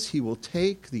 because he will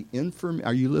take the information,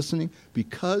 are you listening?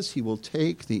 Because he will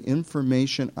take the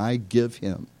information I give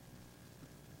him,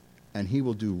 and he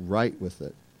will do right with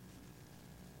it.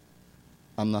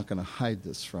 I'm not going to hide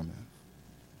this from him.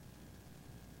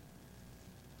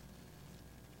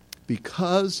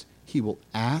 Because he will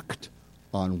act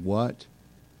on what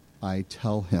I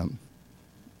tell him.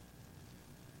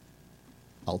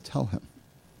 I'll tell him.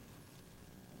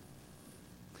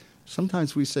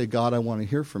 Sometimes we say, God, I want to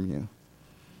hear from you.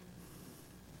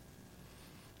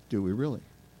 Do we really?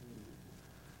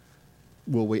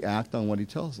 Will we act on what he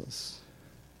tells us?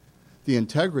 The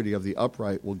integrity of the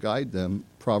upright will guide them,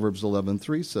 Proverbs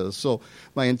 11:3 says. So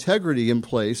my integrity in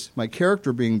place, my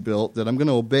character being built, that I'm going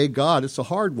to obey God. It's a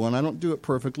hard one. I don't do it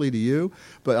perfectly to you,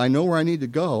 but I know where I need to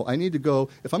go. I need to go,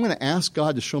 if I'm going to ask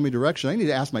God to show me direction, I need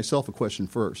to ask myself a question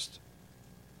first.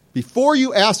 Before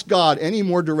you ask God any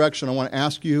more direction, I want to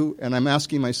ask you, and I'm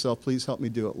asking myself, please help me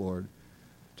do it, Lord.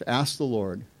 To ask the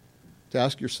Lord, to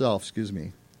ask yourself,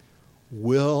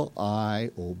 will I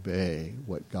obey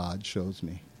what God shows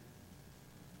me?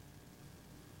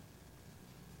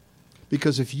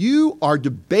 Because if you are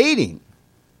debating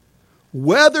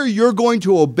whether you're going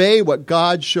to obey what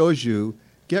God shows you,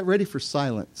 get ready for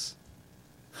silence.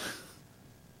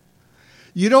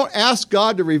 You don't ask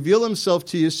God to reveal himself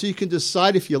to you so you can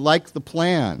decide if you like the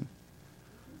plan.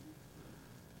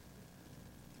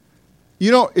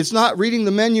 It's not reading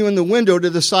the menu in the window to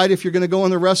decide if you're going to go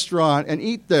in the restaurant and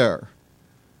eat there.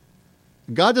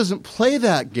 God doesn't play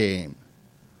that game.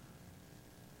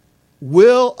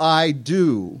 Will I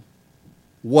do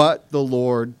what the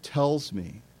Lord tells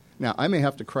me? Now, I may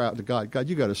have to cry out to God, God,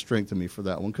 you got to strengthen me for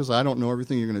that one, because I don't know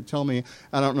everything you're going to tell me.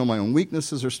 I don't know my own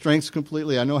weaknesses or strengths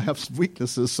completely. I know I have some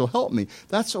weaknesses, so help me.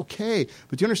 That's okay.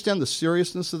 But do you understand the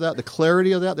seriousness of that, the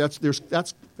clarity of that?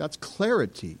 That's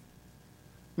clarity.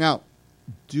 Now,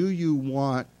 do you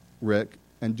want, Rick,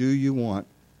 and do you want,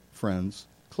 friends,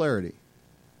 clarity?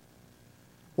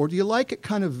 Or do you like it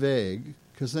kind of vague,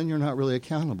 because then you're not really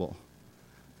accountable?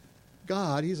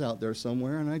 God, he's out there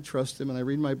somewhere, and I trust him, and I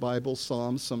read my Bible,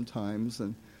 Psalms sometimes,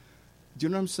 and do you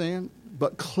know what I'm saying?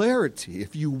 But clarity,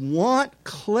 if you want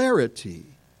clarity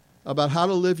about how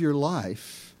to live your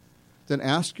life, then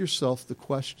ask yourself the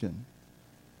question,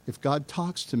 if God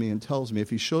talks to me and tells me, if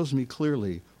he shows me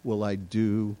clearly, will I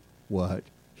do what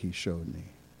he showed me?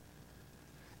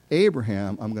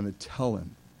 Abraham, I'm going to tell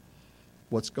him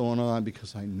what's going on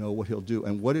because I know what he'll do.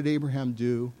 And what did Abraham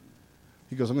do?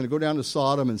 He goes, I'm going to go down to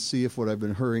Sodom and see if what I've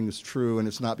been hearing is true. And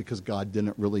it's not because God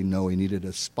didn't really know he needed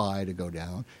a spy to go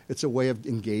down. It's a way of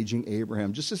engaging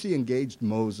Abraham, just as he engaged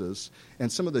Moses.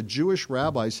 And some of the Jewish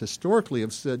rabbis historically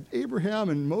have said Abraham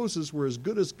and Moses were as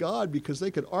good as God because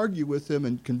they could argue with him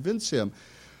and convince him.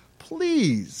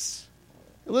 Please,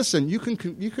 listen, you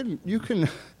can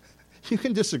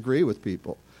disagree with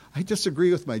people. I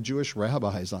disagree with my Jewish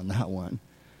rabbis on that one.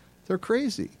 They're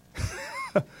crazy.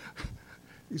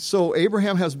 So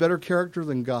Abraham has better character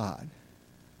than God.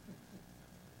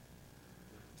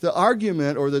 The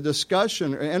argument or the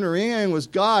discussion or entering was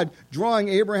God drawing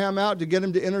Abraham out to get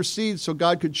him to intercede so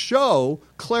God could show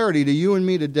clarity to you and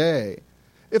me today.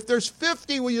 If there's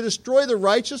 50, will you destroy the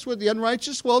righteous with the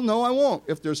unrighteous? Well, no, I won't.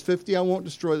 If there's 50, I won't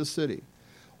destroy the city.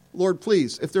 Lord,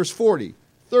 please, if there's 40,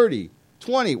 30,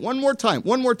 20, one more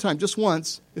time, just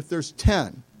once, if there's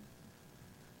 10.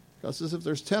 God says, if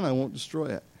there's 10, I won't destroy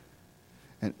it.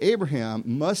 And Abraham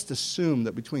must assume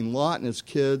that between Lot and his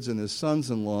kids and his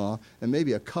sons-in-law and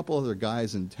maybe a couple other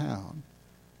guys in town,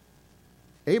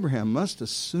 Abraham must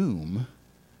assume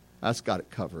that's got it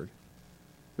covered.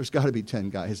 There's got to be 10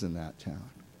 guys in that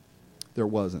town. There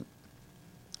wasn't.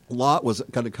 Lot was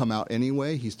going to come out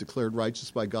anyway. He's declared righteous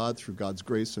by God through God's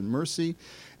grace and mercy.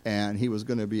 And he was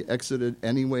going to be exited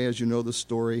anyway, as you know the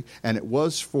story. And it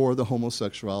was for the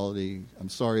homosexuality. I'm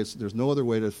sorry, there's no other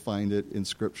way to find it in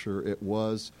Scripture. It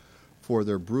was for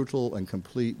their brutal and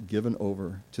complete given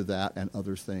over to that and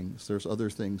other things. There's other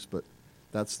things, but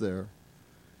that's there.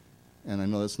 And I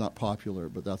know that's not popular,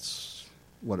 but that's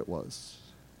what it was,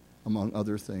 among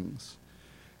other things.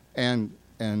 And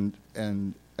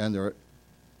there,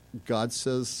 God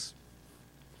says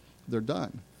they're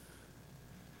done.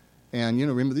 And,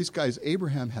 remember, these guys,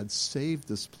 Abraham had saved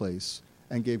this place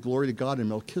and gave glory to God. And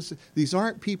Melchizedek, these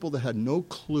aren't people that had no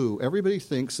clue. Everybody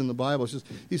thinks in the Bible, it's just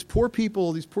these poor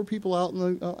people out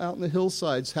in the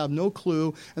hillsides have no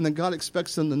clue, and then God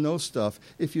expects them to know stuff.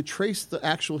 If you trace the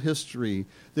actual history,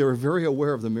 they were very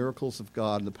aware of the miracles of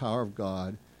God and the power of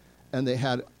God, and they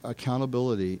had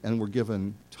accountability and were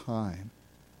given time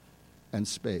and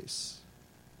space.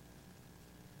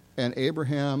 And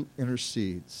Abraham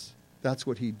intercedes. That's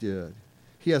what he did.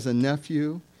 He has a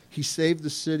nephew. He saved the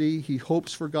city. He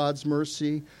hopes for God's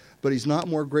mercy, but he's not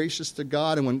more gracious to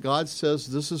God. And when God says,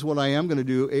 this is what I am going to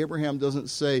do, Abraham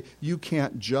doesn't say, you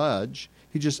can't judge.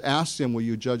 He just asks him, will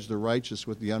you judge the righteous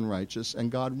with the unrighteous?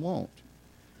 And God won't.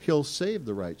 He'll save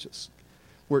the righteous.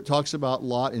 where it talks about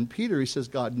Lot and Peter, he says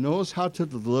God knows how to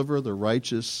deliver the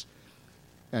righteous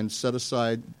and set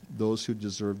aside those who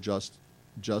deserve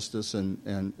justice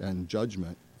and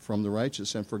judgment from the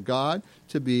righteous. And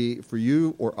for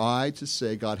you or I to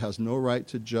say God has no right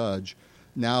to judge,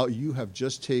 now you have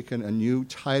just taken a new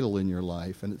title in your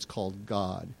life, and it's called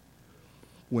God.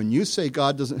 When you say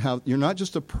God doesn't have, you're not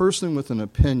just a person with an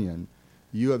opinion.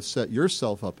 You have set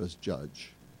yourself up as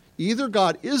judge. Either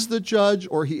God is the judge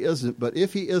or he isn't, but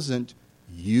if he isn't,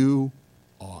 you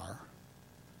are.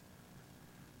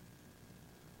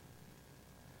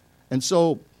 And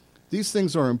so these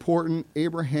things are important.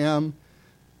 Abraham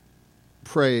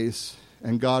prays,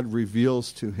 and God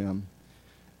reveals to him.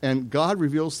 And God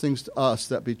reveals things to us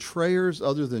that betrayers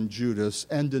other than Judas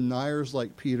and deniers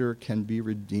like Peter can be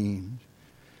redeemed.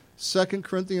 2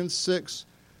 Corinthians 6,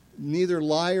 neither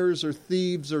liars or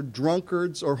thieves or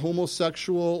drunkards or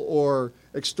homosexual or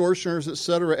extortioners,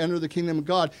 etc., enter the kingdom of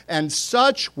God. And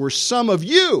such were some of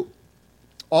you.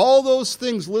 All those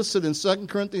things listed in 2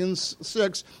 Corinthians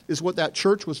 6 is what that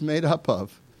church was made up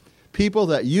of. People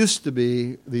that used to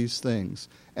be these things.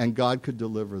 And God could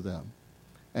deliver them.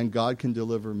 And God can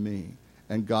deliver me.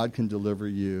 And God can deliver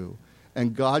you.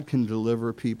 And God can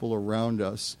deliver people around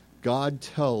us. God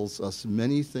tells us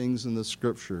many things in the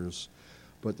Scriptures,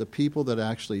 but the people that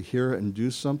actually hear it and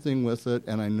do something with it,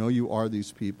 and I know you are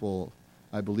these people,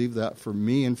 I believe that for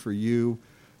me and for you,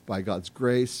 by God's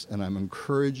grace, and I'm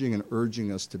encouraging and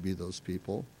urging us to be those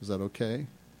people. Is that okay?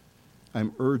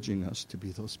 I'm urging us to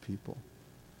be those people.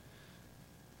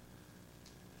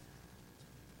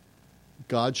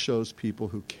 God shows people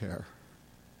who care.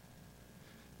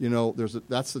 You know,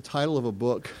 that's the title of a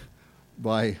book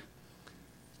by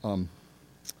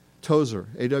Tozer,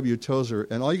 A.W. Tozer,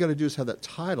 and all you got to do is have that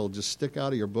title just stick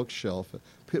out of your bookshelf,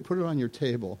 put it on your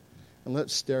table, and let it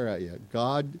stare at you.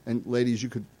 God, and ladies, you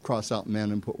could cross out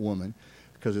man and put woman,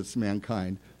 because it's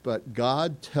mankind, but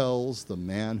God tells the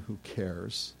man who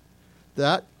cares.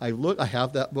 I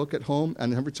have that book at home,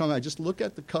 and every time I just look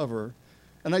at the cover,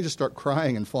 and I just start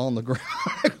crying and fall on the ground.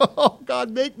 I go, oh, God,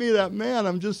 make me that man.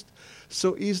 I'm just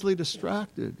so easily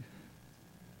distracted.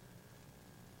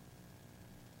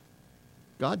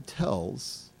 God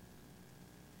tells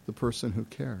the person who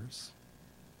cares.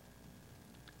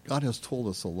 God has told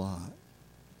us a lot.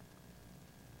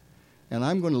 And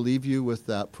I'm going to leave you with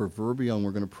that proverbial, and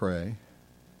we're going to pray.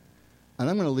 And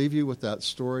I'm going to leave you with that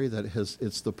story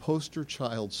it's the poster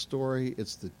child story,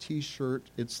 it's the T-shirt,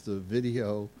 it's the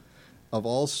video of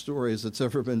all stories that's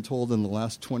ever been told in the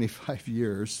last 25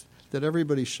 years that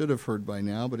everybody should have heard by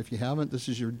now, but if you haven't, this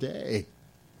is your day.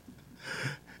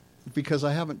 Because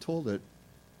I haven't told it.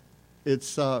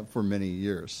 It's for many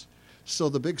years. So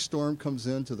the big storm comes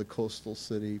into the coastal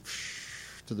city,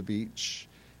 to the beach,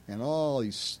 and all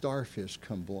these starfish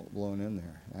come blown in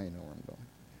there. Now you know where I'm going.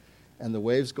 And the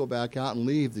waves go back out and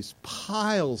leave these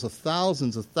piles of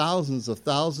thousands of thousands of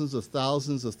thousands of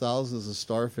thousands of thousands of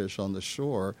starfish on the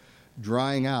shore,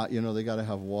 drying out. You know, they got to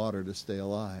have water to stay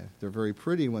alive. They're very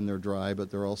pretty when they're dry, but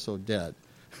they're also dead.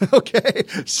 Okay?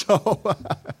 So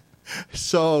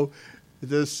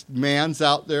this man's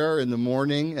out there in the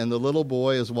morning, and the little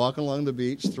boy is walking along the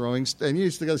beach throwing, and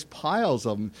he's got these piles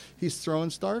of them. He's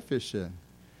throwing starfish in.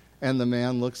 And the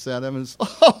man looks at him and says,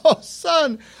 oh,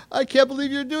 son, I can't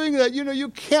believe you're doing that. You know, you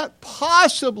can't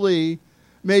possibly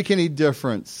make any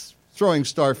difference throwing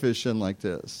starfish in like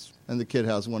this. And the kid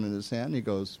has one in his hand, and he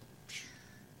goes, psh.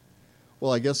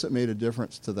 Well, I guess it made a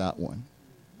difference to that one.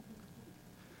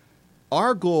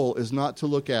 Our goal is not to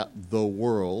look at the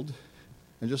world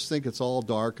and just think it's all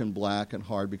dark and black and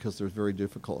hard because there's very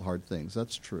difficult, hard things.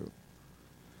 That's true.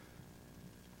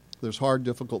 There's hard,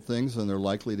 difficult things, and they're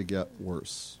likely to get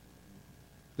worse.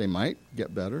 They might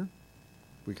get better.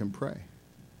 We can pray.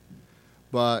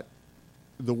 But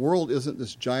the world isn't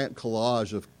this giant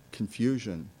collage of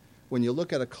confusion. When you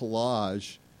look at a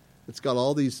collage, it's got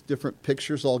all these different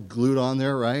pictures all glued on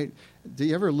there, right? Do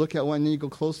you ever look at one and you go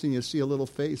close and you see a little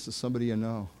face of somebody you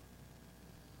know?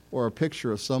 Or a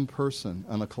picture of some person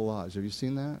on a collage. Have you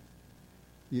seen that?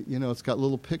 You know, it's got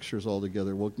little pictures all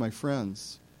together. Well, my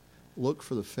friends, look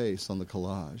for the face on the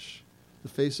collage. The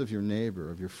face of your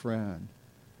neighbor, of your friend,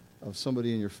 of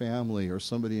somebody in your family or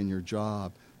somebody in your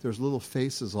job. There's little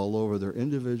faces all over. They're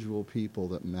individual people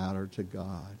that matter to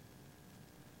God,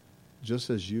 just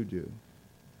as you do.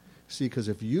 See, because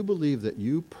if you believe that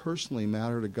you personally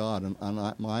matter to God,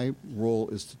 and my role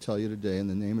is to tell you today in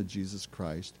the name of Jesus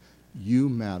Christ, you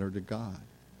matter to God.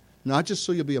 Not just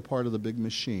so you'll be a part of the big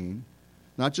machine,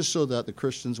 not just so that the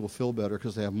Christians will feel better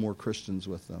because they have more Christians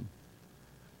with them.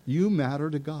 You matter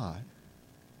to God.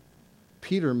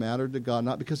 Peter mattered to God,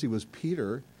 not because he was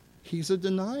Peter. He's a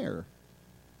denier.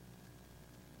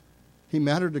 He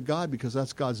mattered to God because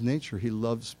that's God's nature. He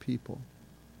loves people.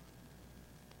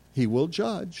 He will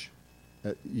judge.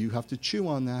 You have to chew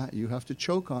on that. You have to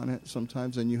choke on it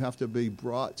sometimes, and you have to be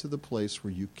brought to the place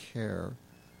where you care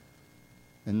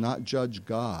and not judge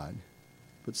God,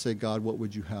 but say, God, what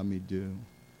would you have me do?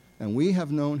 And we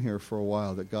have known here for a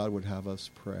while that God would have us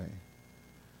pray.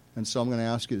 And so I'm going to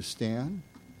ask you to stand,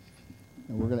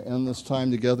 and we're going to end this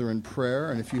time together in prayer.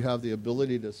 And if you have the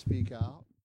ability to speak out.